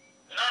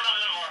 None of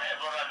them will have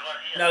what I've got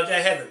here. No,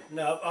 they haven't.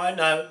 No, I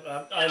know.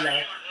 I know. You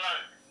would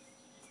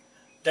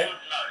They, know.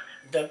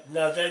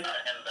 no, they. And, yeah,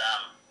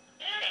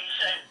 he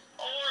said,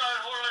 all the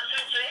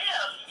things are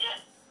here.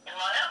 Yeah, in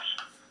my house.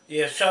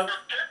 Yeah, The church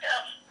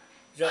house.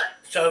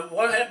 so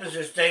what happens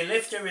is they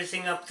left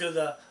everything up to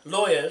the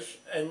lawyers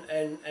and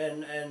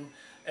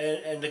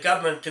the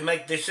government to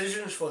make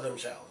decisions for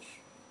themselves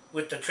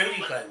with the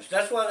treaty claims.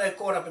 That's why they're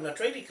caught up in the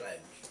treaty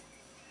claims,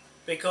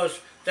 because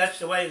that's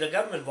the way the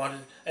government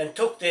wanted and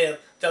took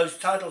those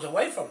titles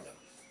away from them.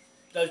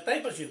 Those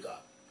papers you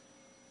got.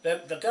 The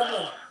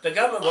government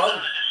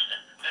won't.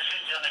 This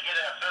thing's going to get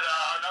out further.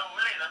 I know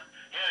William.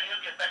 You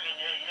get back in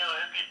there. He'll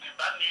get the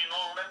Bundy and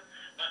all that.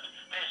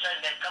 They're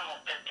saying they come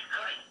up that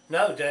decree.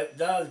 No,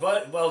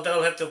 well,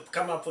 they'll have to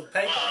come up with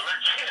papers. Well,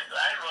 that's it.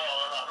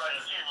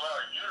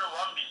 You're the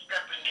one be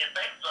strapping their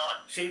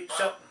backside. See,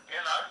 so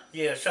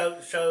yeah,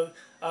 so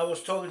I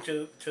was talking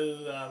to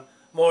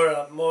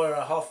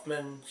Moira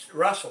Hoffman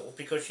Russell,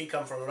 because she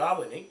come from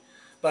Rawini,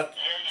 but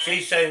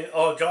she's saying,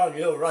 "Oh, John,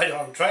 you're right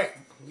on track.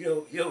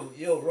 You're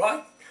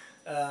right."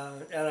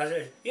 And I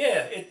said,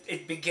 "Yeah,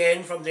 it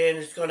began from there and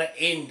it's going to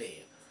end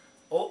there.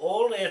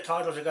 All their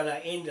titles are going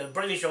to end. The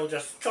British will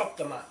just chop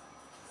them up.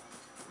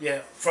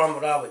 Yeah, from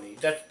Rawini.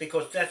 That's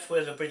because that's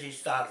where the British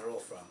started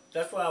off from.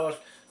 That's what I was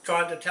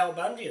trying to tell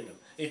Bundy and them.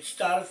 It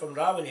started from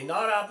Rawini,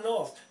 not up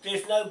north.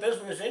 There's no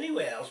business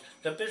anywhere else.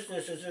 The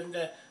business is in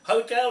the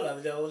hotel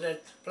over there, or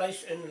that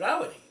place in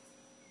Rawini.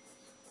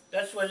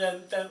 That's where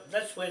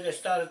they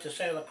started to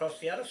sail across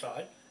the other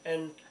side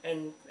and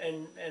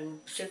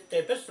set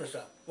their business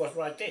up. Was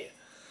right there,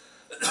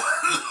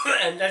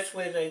 and that's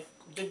where they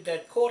did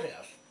that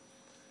courthouse.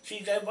 See,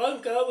 they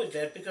won't go with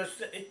that because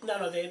it's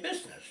none of their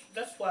business.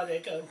 That's why they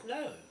don't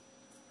know.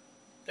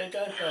 They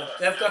don't know.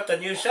 They've got the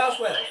New South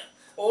Wales.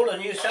 All the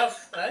New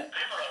South, eh? People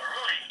are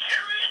really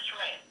curious,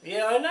 man.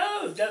 Yeah, I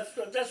know. That's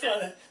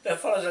why the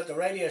fellows at the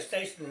radio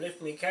station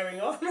left me carrying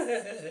on. You were talking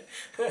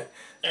about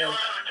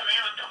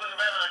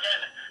it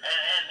again,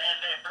 and that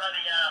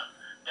bloody,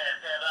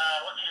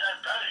 what's his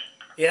name, Cody?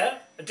 Yeah?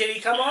 Did he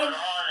come on? And he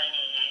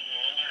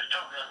was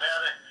talking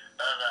about it,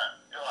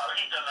 well,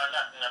 he don't know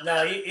nothing No,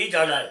 about it. he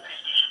don't know.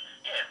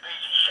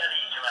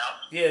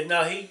 Yeah, Yeah,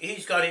 no,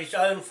 he's got his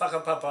own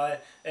whakapapa,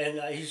 and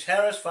his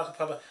Harris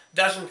whakapapa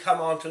doesn't come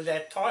onto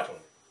that title.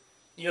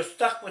 You're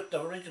stuck with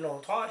the original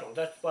title.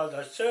 That's by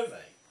the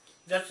survey.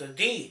 That's a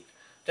deed.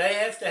 They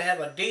have to have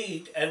a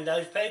deed, and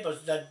those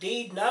papers, the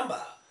deed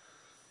number.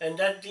 And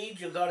that deed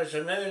you got is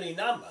an early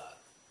number.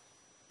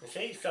 You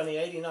see, it's only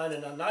 89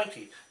 and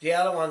 90. The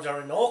other ones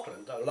are in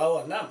Auckland, the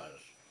lower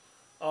numbers.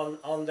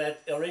 On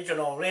that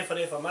original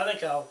Rewharewha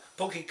Manukau,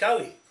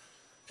 Pukekohe.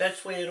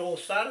 That's where it all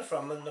started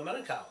from, in the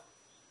Manukau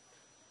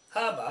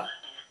harbour.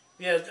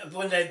 Yeah,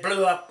 when they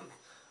blew up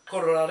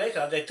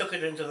Kororareka, they took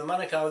it into the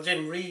Manukau,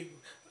 then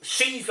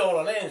seized all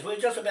the lands. We're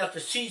just about to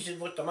seize it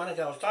with the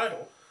Manukau's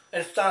title,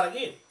 and start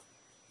again.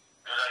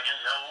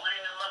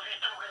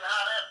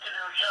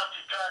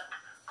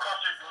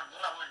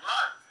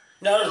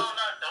 No,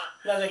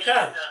 no, they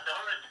can't.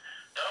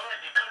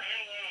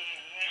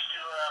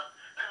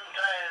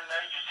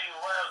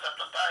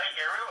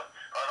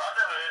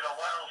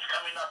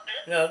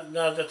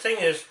 No, the thing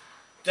is,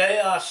 they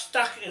are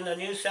stuck in the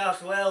New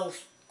South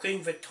Wales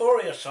Queen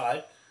Victoria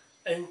side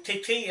in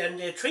TT and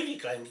their treaty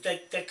claims.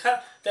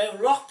 They've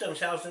locked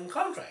themselves in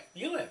contract.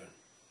 You haven't.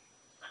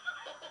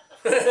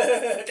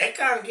 They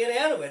can't get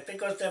out of it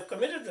because they've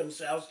committed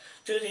themselves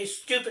to these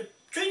stupid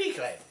treaty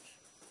claims.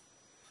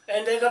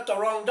 And they've got the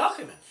wrong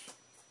documents.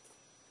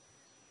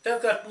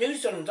 They've got New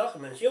Zealand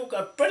documents. You've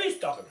got British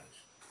documents.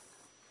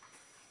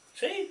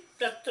 See?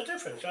 That's the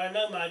difference. I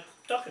know my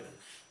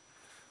documents.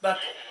 But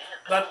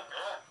No,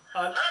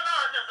 I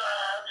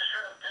just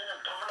heard him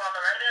talking on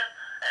the radio,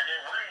 and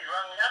then Willie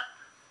rang me up,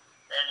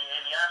 and he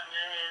asked me,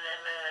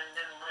 and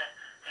then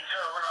he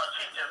said, when I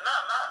said to him,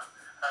 I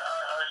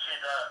said,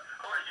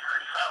 who is the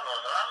pretty fellow?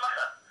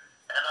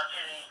 And I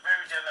said, he's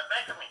buried in the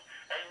back of me.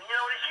 And you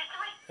know what he said to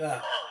me?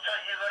 Yeah. Oh, so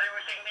you got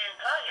everything there in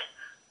Target?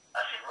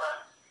 I said,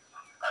 what?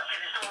 I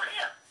said, it's all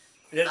here.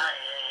 Yeah.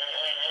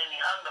 And he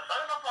hung the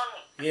phone up on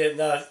me. Yeah,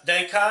 no,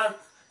 they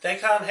can't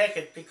hack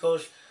it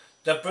because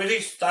the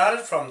British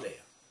started from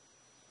there.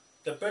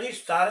 The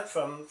British started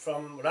from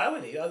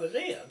Rawene over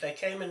there. They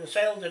came and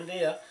sailed in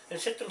there and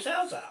set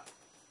themselves up.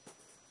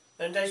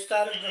 And they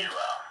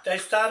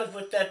started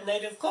with that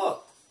native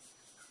court.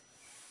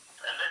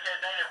 And that's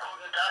that native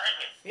court in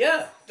Tahiti?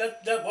 Yeah,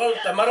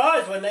 the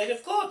Marais were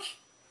native courts.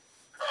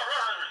 Oh, right,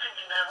 I was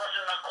thinking there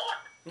wasn't a court.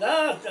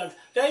 No,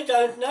 they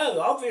don't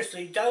know,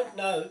 obviously don't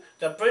know.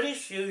 The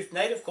British used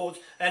native courts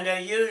and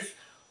they used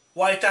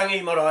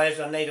Waitangi Marae as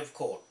a native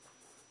court.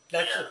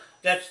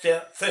 That's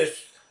their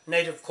first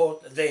native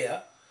court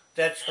there.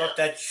 That's got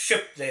that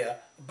ship there,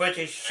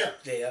 British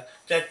ship there,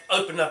 that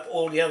opened up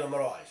all the other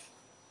maraes.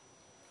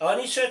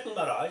 Only certain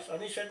maraes.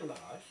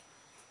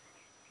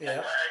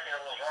 Yeah.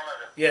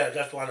 Yeah,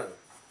 that's one of them.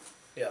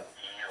 Yeah.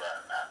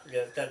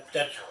 Yeah,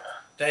 that's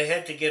they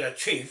had to get a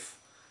chief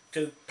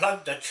to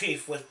plug the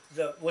chief with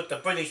the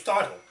British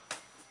title.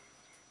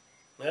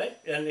 Right?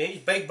 And his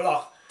big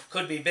block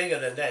could be bigger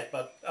than that,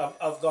 but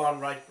I've gone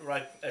right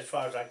as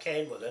far as I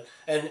can with it,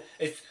 and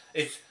it's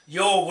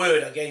your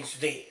word against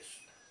theirs.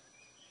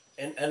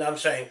 And I'm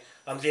saying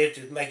I'm there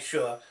to make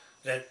sure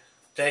that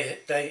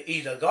they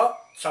either got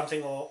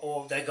something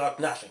or they got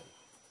nothing.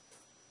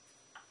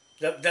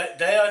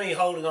 They're only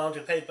holding on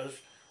to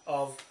papers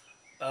of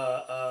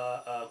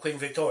Queen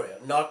Victoria,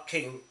 not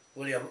King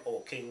William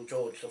or King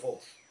George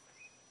IV.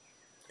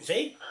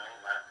 See?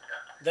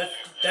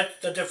 That's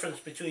the difference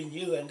between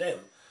you and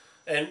them.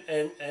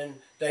 And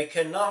they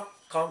cannot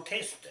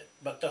contest it.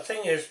 But the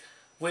thing is,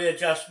 we're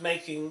just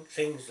making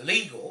things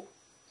legal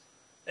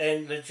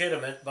and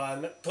legitimate by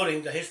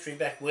putting the history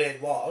back where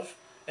it was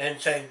and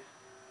saying,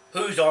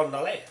 who's on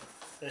the land?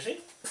 You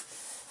see?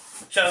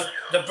 So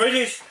the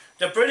British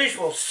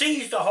will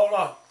seize the whole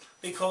lot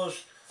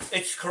because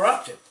it's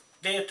corrupted.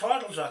 Their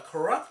titles are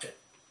corrupted.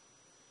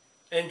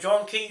 And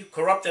John Key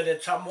corrupted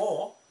it some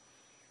more,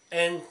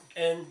 and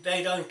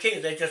they don't care.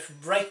 They just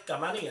rake the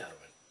money out of it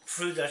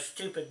through the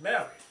stupid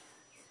Maoris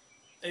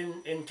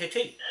in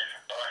Titi.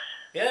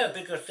 Yeah,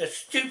 because they're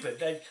stupid.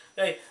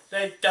 They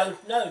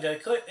don't know. They're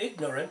quite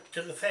ignorant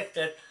to the fact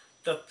that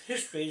the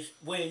history's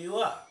where you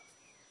are.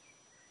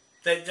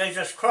 They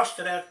just crossed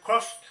it out,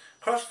 crossed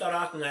the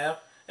Ratana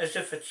out as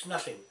if it's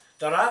nothing.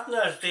 The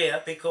Ratana is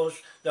there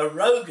because the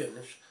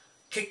Rogans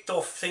kicked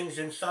off things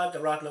inside the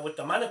Ratana with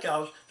the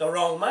Manukau's, the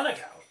wrong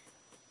Manukau.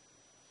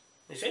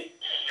 You see? Yeah,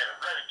 you got a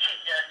bloody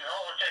chick out and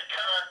all that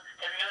colour.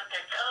 Have you got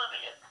that colour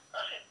there? I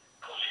said,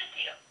 of course it's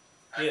here.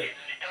 Yeah.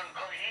 It don't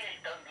go here,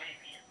 it don't leave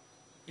here.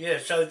 Yeah,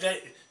 so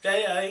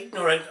they are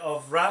ignorant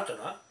of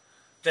Ratana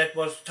that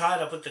was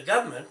tied up with the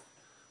government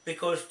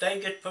because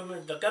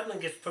the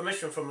government gets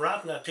permission from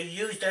Ratana to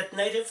use that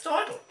native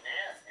title.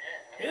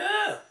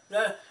 Yeah.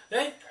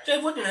 They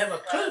wouldn't have a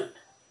clue.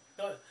 Oh,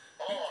 my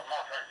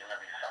friend's going to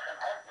be fucking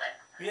hot, man.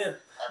 Yeah. I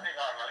think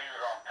I'm going to leave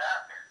it on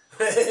tap.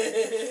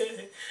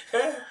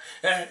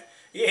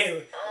 Yeah.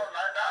 Oh,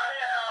 no, I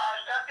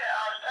stuck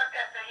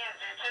that thing in.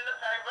 It's in the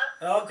paper.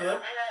 Oh, good.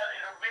 It'll be out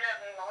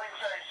in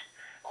Wednesday's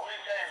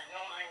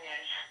Northern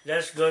News.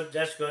 That's good.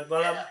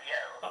 Well, It's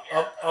all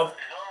done.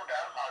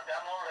 I've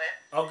done all that.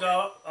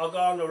 I'll go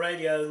on the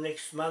radio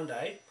next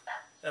Monday,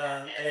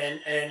 and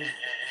It's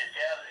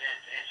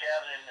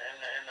out in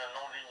the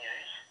Northern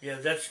News. yeah,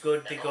 that's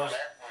good because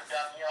We've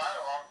done,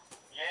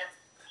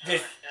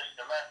 this.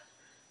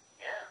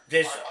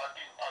 I think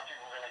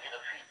we're going to get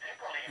a few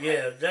people here.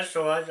 Yeah, that's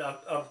all right.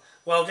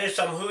 Well, there's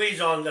some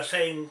huis on the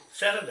same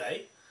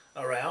Saturday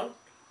around.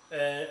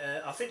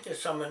 I think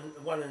there's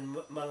one in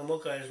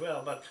Manukau as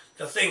well. But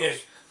the thing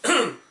is,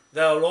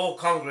 they'll all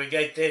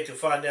congregate there to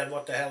find out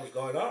what the hell's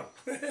going on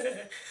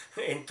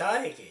in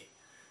Tahiti.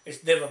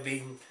 It's never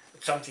been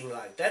something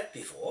like that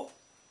before.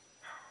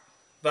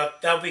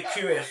 But they'll be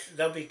curious.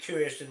 They'll be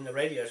curious in the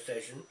radio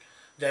station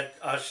that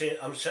I said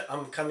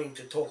I'm coming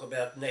to talk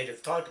about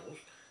native titles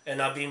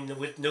and I've been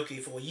with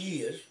Nuki for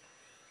years,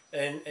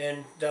 and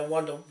they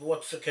wonder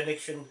what's the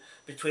connection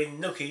between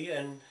Nuki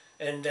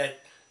and that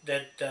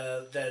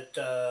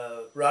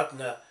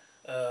Ratna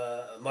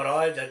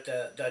marae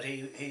that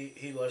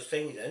he was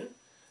thinking in,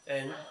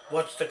 and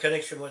what's the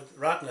connection with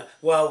Ratna?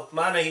 Well,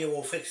 Manahi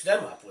will fix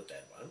them up with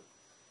that one.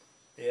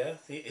 Yeah,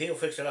 he'll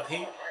fix it up. He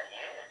knows.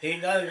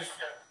 Things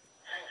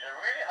are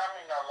really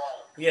humming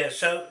along. Yeah,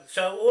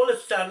 so all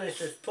it's done is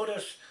just put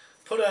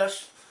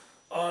us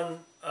on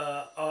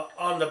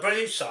the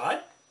British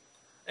side,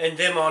 and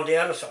them on the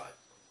other side,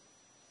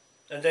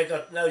 and they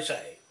got no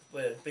say,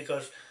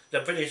 because the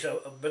British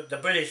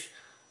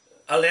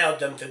allowed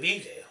them to be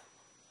there.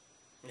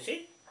 You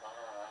see,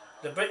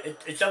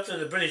 it's up to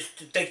the British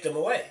to take them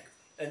away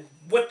and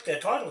whip their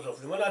titles off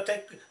them.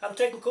 I'm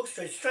taking Cook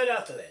Street straight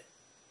after that,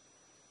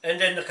 and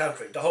then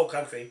the whole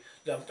country.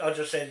 I'll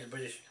just say to the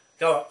British,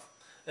 go up,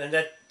 and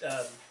that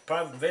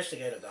private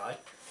investigator guy,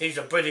 he's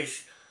a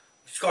British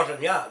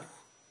Scotland Yard.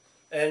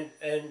 And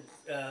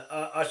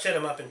I set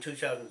him up in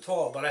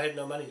 2012, but I had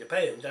no money to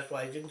pay him. That's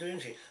why he didn't do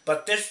anything.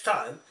 But this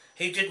time,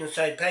 he didn't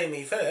say pay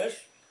me first.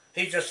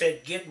 He just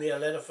said, get me a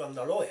letter from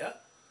the lawyer.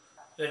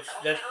 What's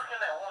he looking at?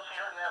 What's he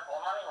looking at for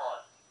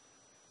money-wise?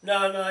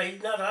 No,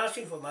 he's not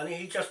asking for money.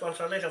 He just wants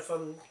a letter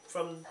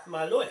from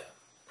my lawyer.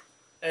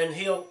 And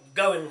he'll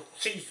go and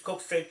seize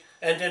Cook Street,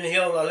 and then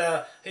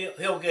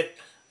he'll get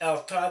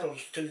our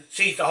titles to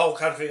seize the whole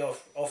country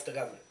off the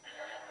government.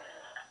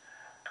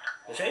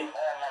 You see?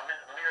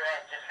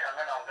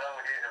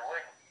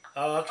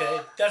 Oh,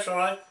 okay, that's all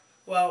right.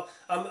 Well,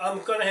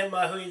 I'm going to have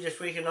my hui this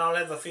week, and I'll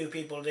have a few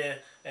people there,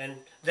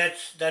 and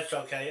that's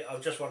okay. I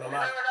just want to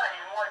mark.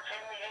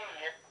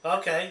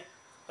 Okay.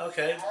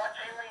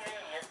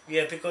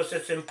 Yeah, because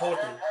it's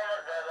important.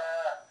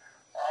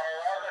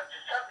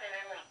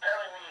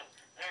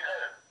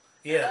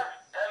 Yeah.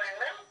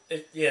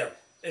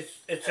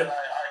 It's a.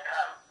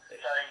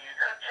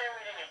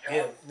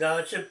 Yeah, no,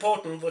 it's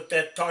important with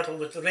that title,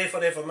 with the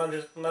Rewharewha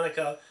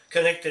Manukau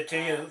connected to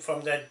you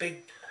from that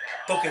big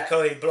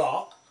Pukekohe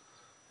block,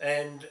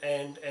 and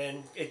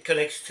it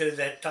connects to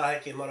that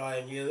Taheke Marae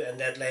and you and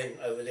that land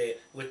over there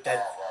with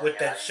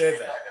that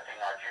survey.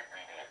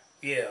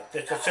 Yeah,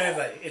 it's a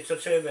survey. It's a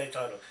survey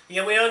title.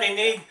 Yeah, we only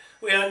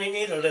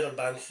need a little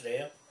bunch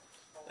there,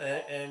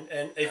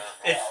 and it's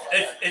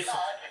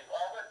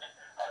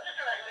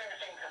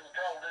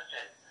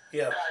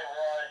yeah.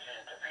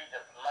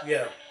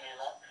 Yeah.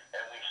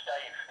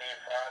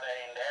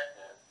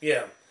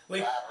 Yeah.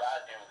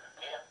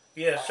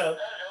 Yeah. So.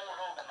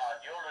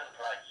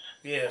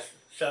 Yes.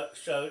 So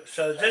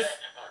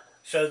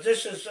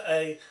this is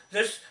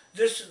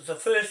the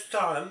first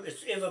time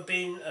it's ever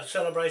been a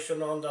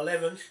celebration on the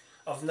 11th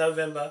of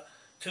November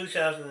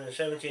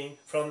 2017.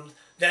 From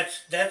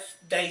that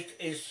date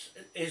is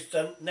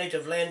the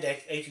Native Land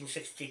Act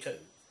 1862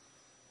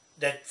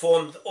 that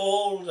formed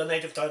all the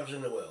native titles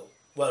in the world.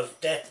 Was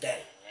that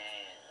day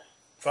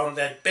from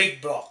that big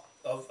block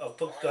of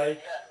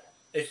Pukekohe.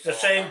 It's the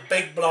same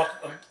big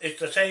block. It's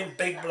the same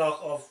big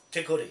block of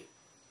Te Kuri,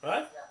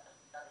 right?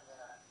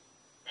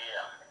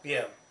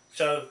 Yeah.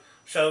 So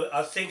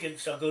I think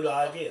it's a good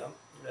idea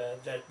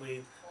that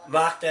we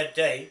mark that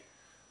day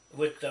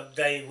with the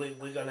day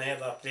we're going to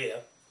have up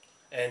there,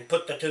 and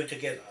put the two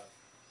together.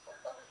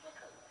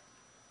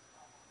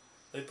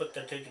 We put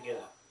the two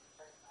together.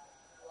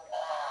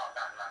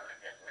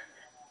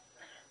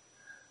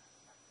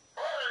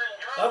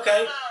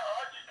 Okay.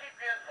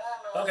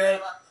 Okay.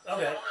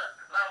 Okay.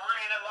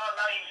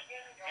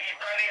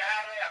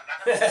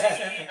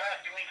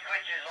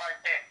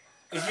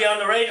 Is he on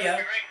the radio?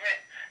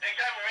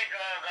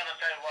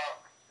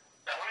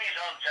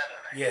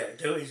 Yeah,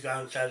 do he's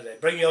going Saturday.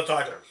 Bring your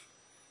titles.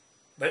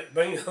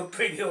 Bring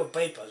your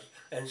papers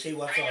and see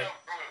what's on.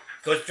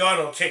 Because John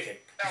will tick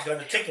it. He's going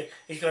to tick it.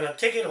 He's going to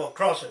tick it or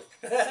cross it.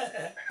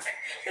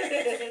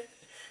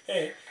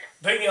 Hey,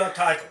 bring your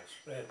titles.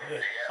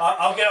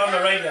 I'll get on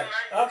the radio.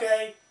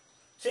 Okay.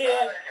 See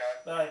ya.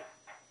 Bye.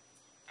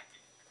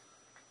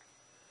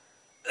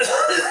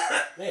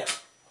 There.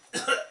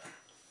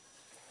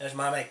 There's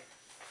my mate.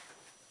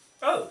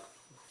 Oh,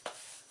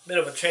 bit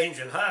of a change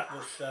in heart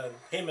with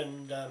him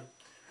and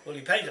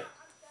Willie Pater.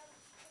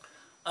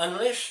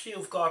 Unless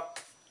you've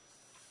got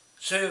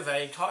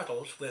survey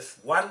titles with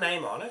one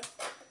name on it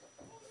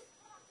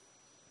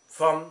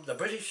from the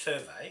British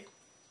survey,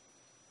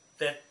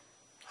 that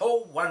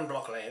whole one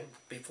block of land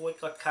before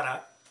it got cut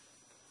up,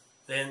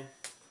 then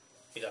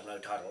you got no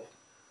title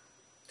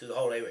to the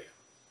whole area.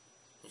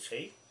 You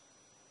see?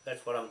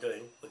 That's what I'm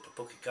doing with the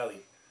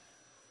Pukekohe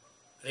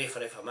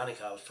Rewharewha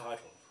Manukau's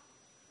title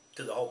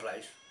to the whole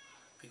place,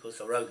 because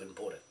the Rogan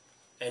bought it,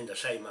 and the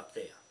same up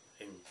there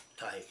in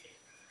Taheke.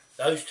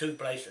 Those two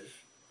places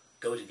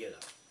go together,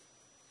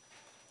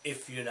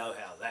 if you know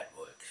how that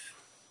works.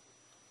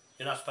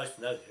 You're not supposed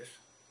to know this.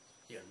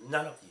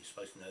 None of you are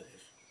supposed to know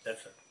this.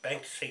 That's a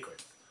bank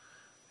secret.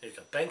 It's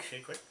a bank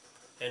secret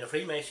and a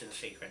Freemason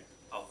secret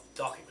of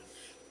documents.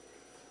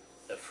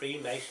 The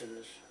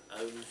Freemasons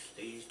owns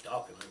these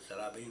documents that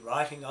I've been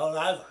writing all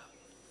over.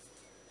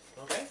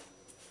 Okay?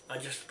 I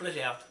just split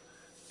out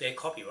their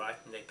copyright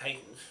and their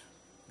patents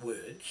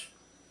words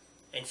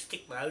and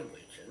stick my own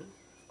words in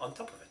on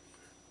top of it.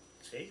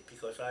 See,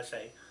 because I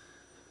say,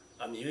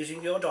 I'm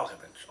using your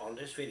documents on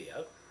this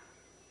video,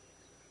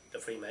 the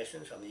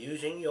Freemasons, I'm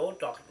using your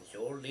documents,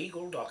 your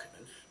legal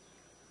documents,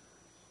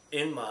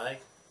 in my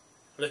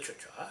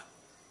literature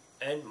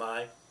and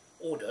my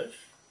orders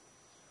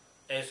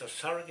as a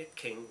surrogate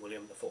King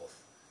William IV,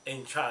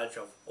 in charge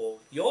of all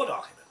your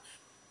documents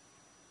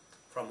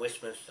from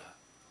Westminster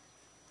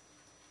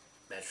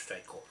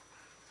Magistrate Court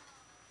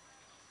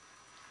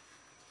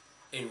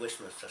in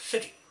Westminster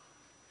City.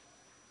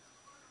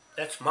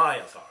 That's my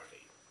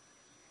authority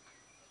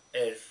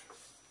as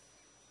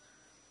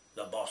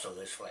the boss of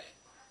this flag.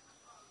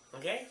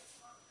 Okay?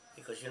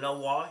 Because you know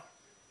why?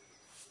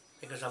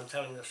 Because I'm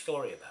telling the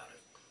story about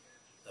it.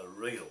 The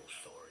real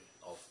story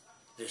of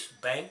this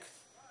bank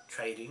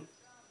trading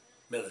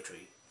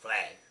military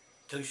flag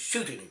to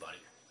shoot anybody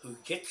who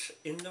gets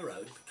in the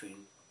road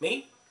between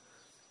me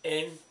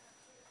and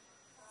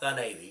the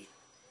Navy,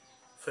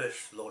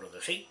 First Lord of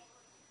the Sea,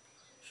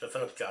 Sir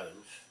Philip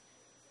Jones,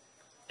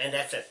 and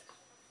that's it.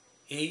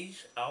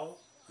 He's our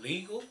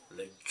legal,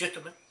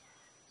 legitimate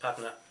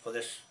partner for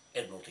this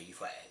Admiralty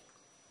flag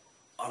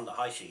on the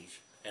high seas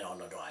and on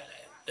the dry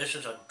land. This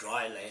is a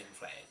dry land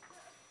flag.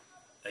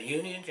 The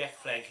Union Jack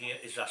flag here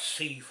is a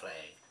sea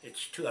flag.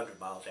 It's 200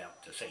 miles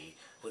out to sea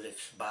with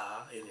its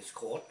bar in its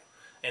court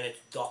and its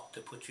dock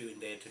to put you in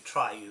there to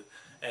try you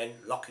and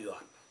lock you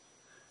up.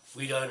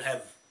 We don't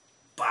have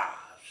bars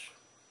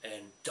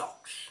and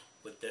docks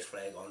with this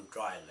flag on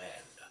dry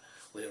land.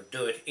 We'll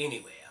do it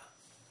anywhere,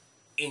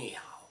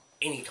 anyhow,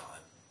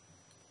 anytime,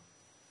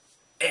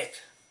 at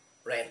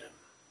random,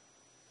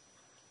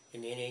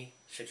 in any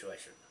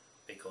situation,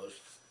 because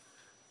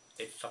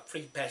it's a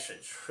free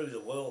passage through the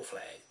world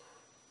flag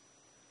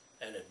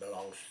and it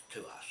belongs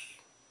to us,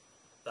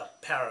 the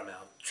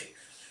Paramount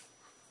chiefs,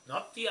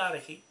 not the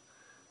Ariki,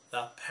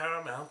 the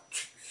Paramount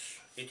chiefs.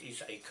 It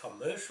is a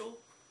commercial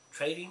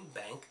trading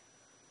bank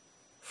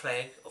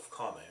flag of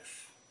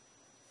commerce,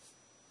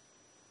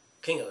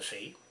 King of the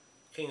Sea,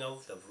 King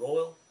of the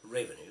Royal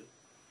Revenue,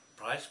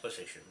 prized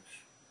possessions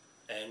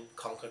and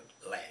conquered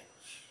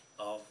lands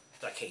of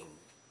the King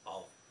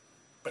of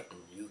Britain,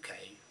 UK,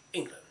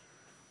 England.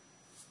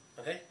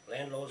 Okay,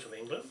 landlords of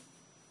England.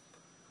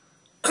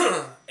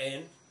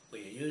 And we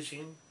are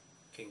using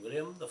King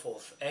William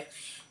IV's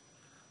Acts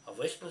of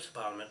Westminster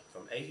Parliament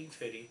from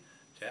 1830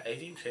 to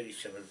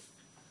 1837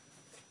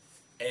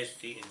 as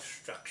the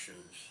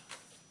instructions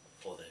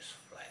for this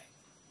flag.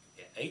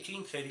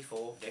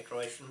 1834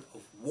 declaration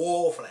of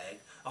war flag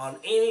on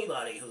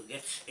anybody who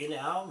gets in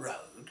our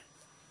road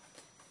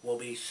will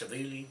be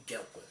severely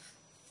dealt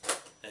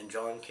with, and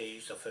John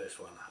Key's the first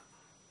one up.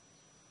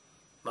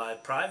 My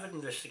private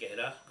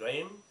investigator,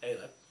 Graham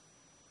Aylett,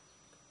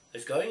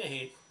 is going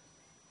ahead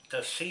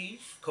to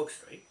seize Cook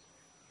Street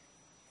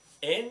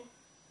and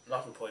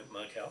Lawton Point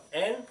Motel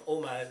and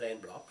all my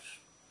land blocks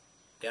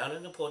down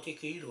in the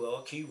Portiki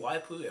Rua Ki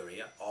Waipu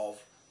area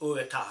of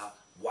Uetaha,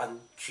 one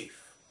chief.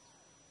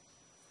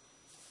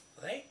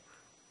 Okay?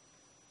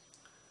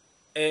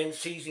 And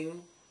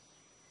seizing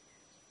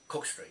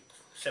Cook Street,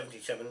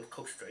 77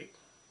 Cook Street,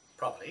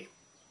 property,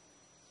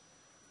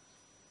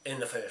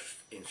 in the first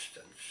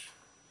instance.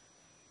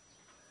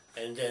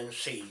 And then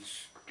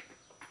seize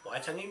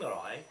Waitangi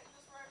Marae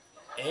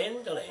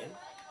and the land,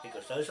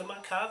 because those are my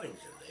carvings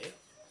in there,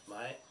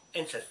 my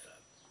ancestor,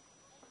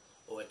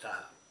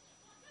 Uetaha.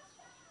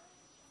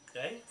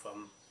 Okay,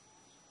 from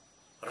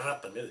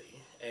Rapa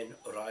Nui and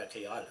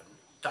Raiate Island,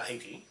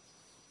 Tahiti,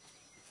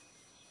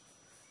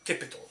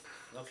 Tipito,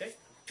 okay,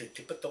 to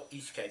Tipito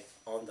East Cape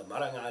on the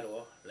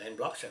Marangairoa land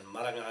blocks and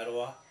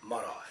Marangairoa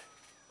Marae.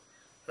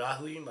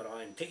 Rahui,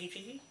 Marae and Tiki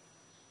Tiki,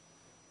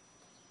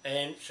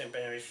 and St.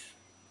 Mary's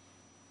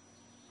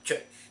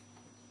Church,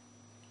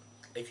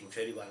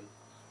 1831,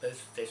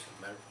 birth, death,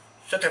 marriage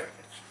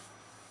certificates,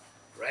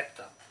 wrapped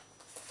up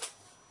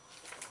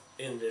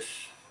in this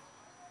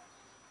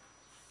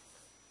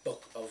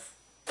book of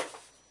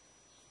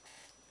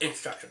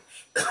instructions,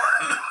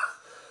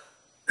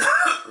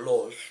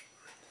 laws,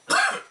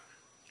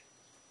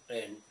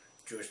 and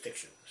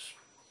jurisdictions.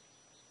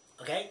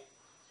 Okay?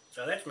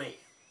 So that's me.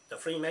 The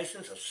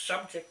Freemasons are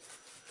subject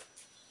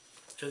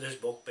to this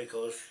book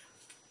because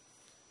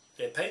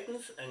their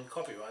patents and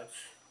copyrights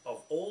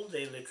of all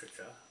their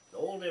literature,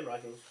 all their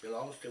writings,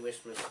 belongs to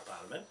Westminster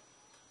Parliament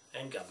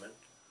and government,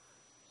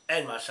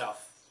 and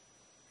myself,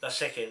 the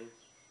second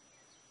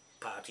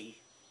party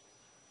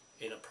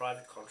in a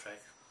private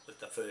contract with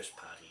the first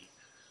party,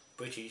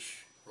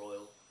 British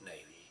Royal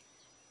Navy,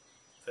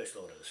 First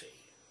Lord of the Sea,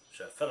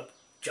 Sir Philip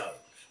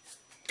Jones.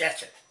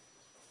 That's it.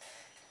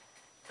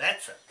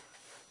 That's it.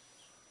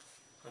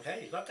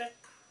 Okay, you got that?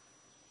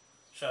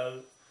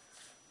 So,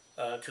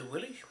 to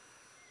Willie,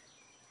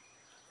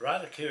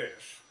 rather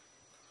curious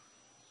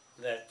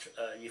that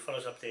you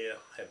fellows up there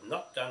have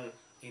not done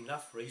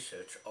enough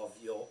research of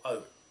your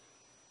own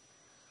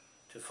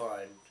to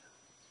find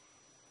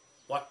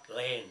what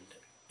land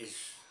is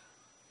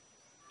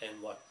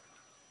and what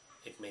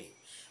it means.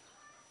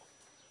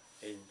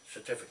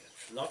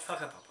 certificates, not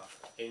whakapapa,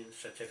 in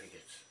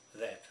certificates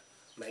that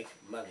make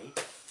money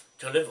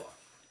to live on.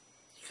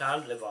 You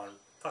can't live on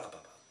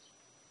whakapapa.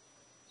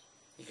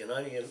 You can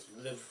only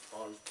live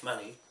on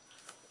money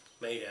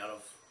made out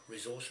of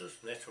resources,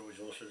 natural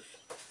resources,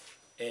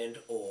 and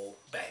or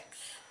banks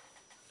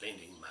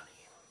lending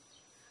money.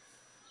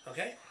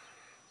 Okay?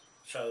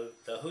 So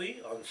the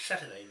hui on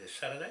Saturday, this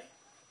Saturday,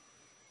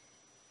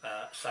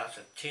 starts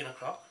at 10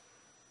 o'clock.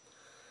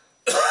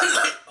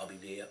 I'll be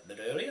there a bit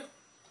earlier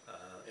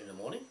in the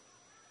morning.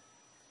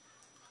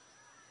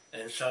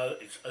 And so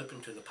it's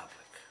open to the public.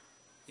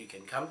 You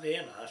can come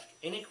there and ask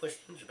any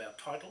questions about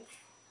titles,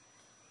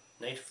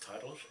 native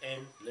titles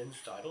and Lynn's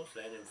titles,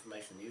 land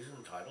information users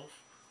and titles,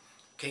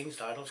 king's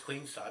titles,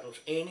 queen's titles,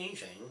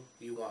 anything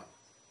you want.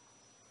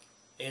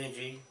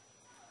 Energy,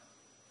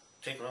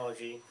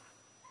 technology,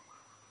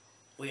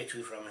 where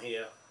to from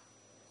here,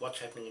 what's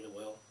happening in the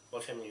world,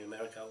 what's happening in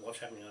America, what's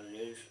happening on the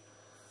news,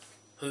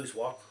 who's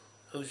what,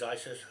 who's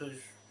ISIS, who's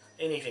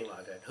anything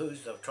like that,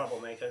 who's the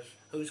troublemakers,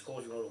 who's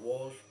causing all the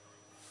wars.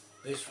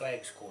 This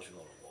flag's causing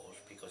all the wars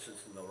because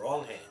it's in the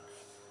wrong hands.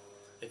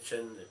 It's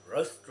in the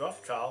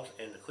Rothschilds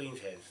and the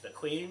Queen's hands. The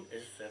Queen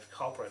is the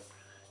culprit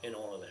in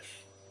all of this.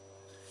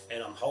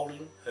 And I'm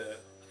holding her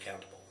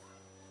accountable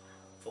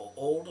for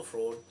all the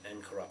fraud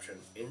and corruption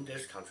in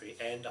this country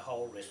and the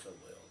whole rest of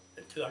the world.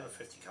 In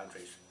 250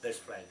 countries, this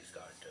flag is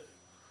going to,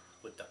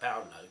 with the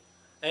pound note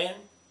and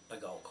the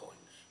gold coins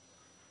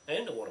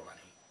and the water money,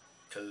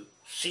 to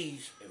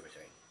seize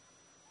everything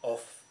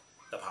off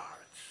the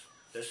pirates.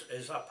 This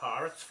is a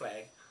pirate's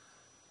flag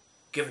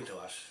given to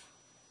us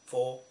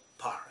for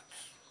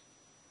pirates.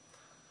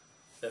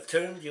 They've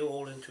turned you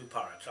all into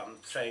pirates. I'm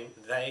saying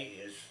they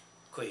is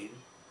Queen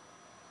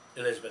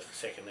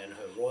Elizabeth II and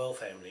her royal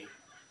family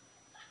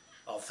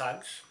of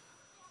thugs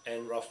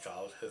and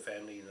Rothschilds, her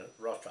family the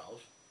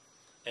Rothschilds,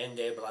 and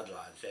their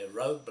bloodlines, their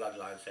rogue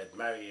bloodlines that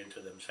marry into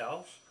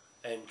themselves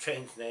and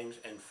change names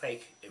and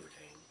fake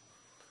everything.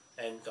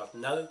 And got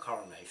no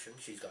coronation,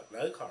 she's got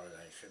no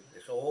coronation,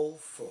 it's all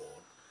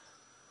fraud.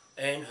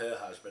 And her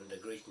husband, the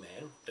Greek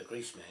man,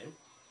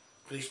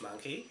 Grease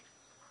monkey,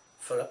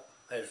 Philip,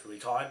 has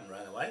retired and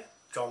run away.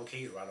 John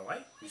Key's run away.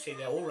 You see,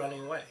 they're all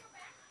running away.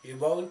 You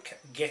won't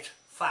get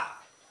far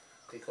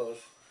because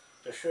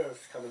the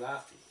sheriff's coming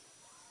after you.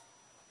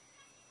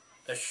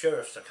 The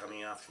sheriffs are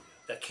coming after you.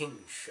 The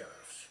king's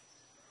sheriffs.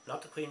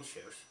 Not the queen's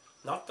sheriffs,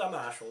 not the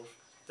marshals,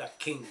 the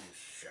king's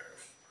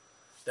sheriffs.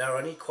 They're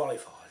only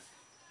qualified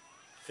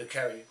to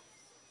carry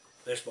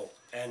this book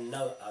and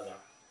no other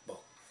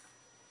book.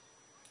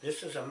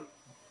 This is a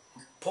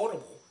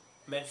portable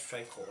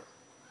magistrate court,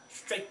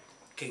 straight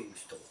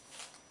king's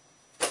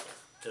door,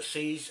 to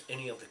seize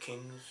any of the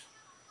king's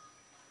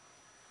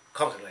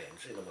conquered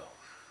lands in the world.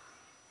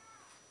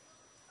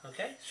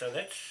 Okay, so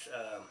that's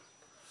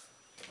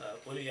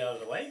Willie out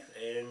of the way,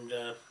 and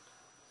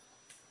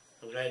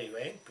I'm glad he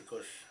ran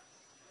because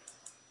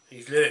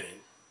he's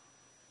learning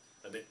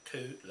a bit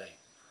too late.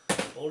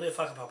 All their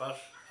whakapapas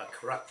are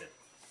corrupted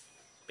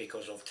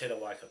because of Te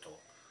Waikato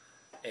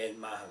and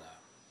Mahanga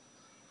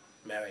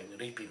marrying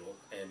Ripiro,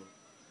 and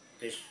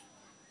this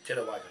Te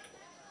Waikato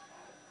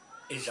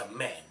is a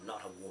man,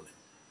 not a woman.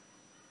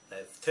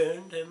 They've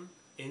turned him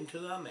into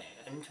a man,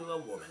 into a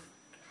woman,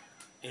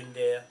 in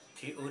their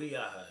Te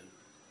Uriaho,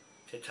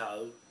 Te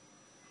Tau,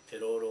 Te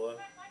Roroa,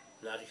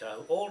 Ngāti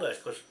Kahu, all those,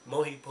 because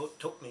Mohi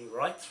took me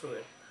right through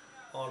it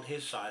on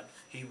his side.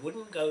 He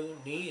wouldn't go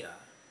near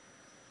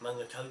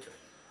Mangatautari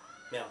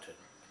mountain.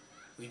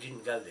 We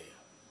didn't go there.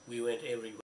 We went everywhere.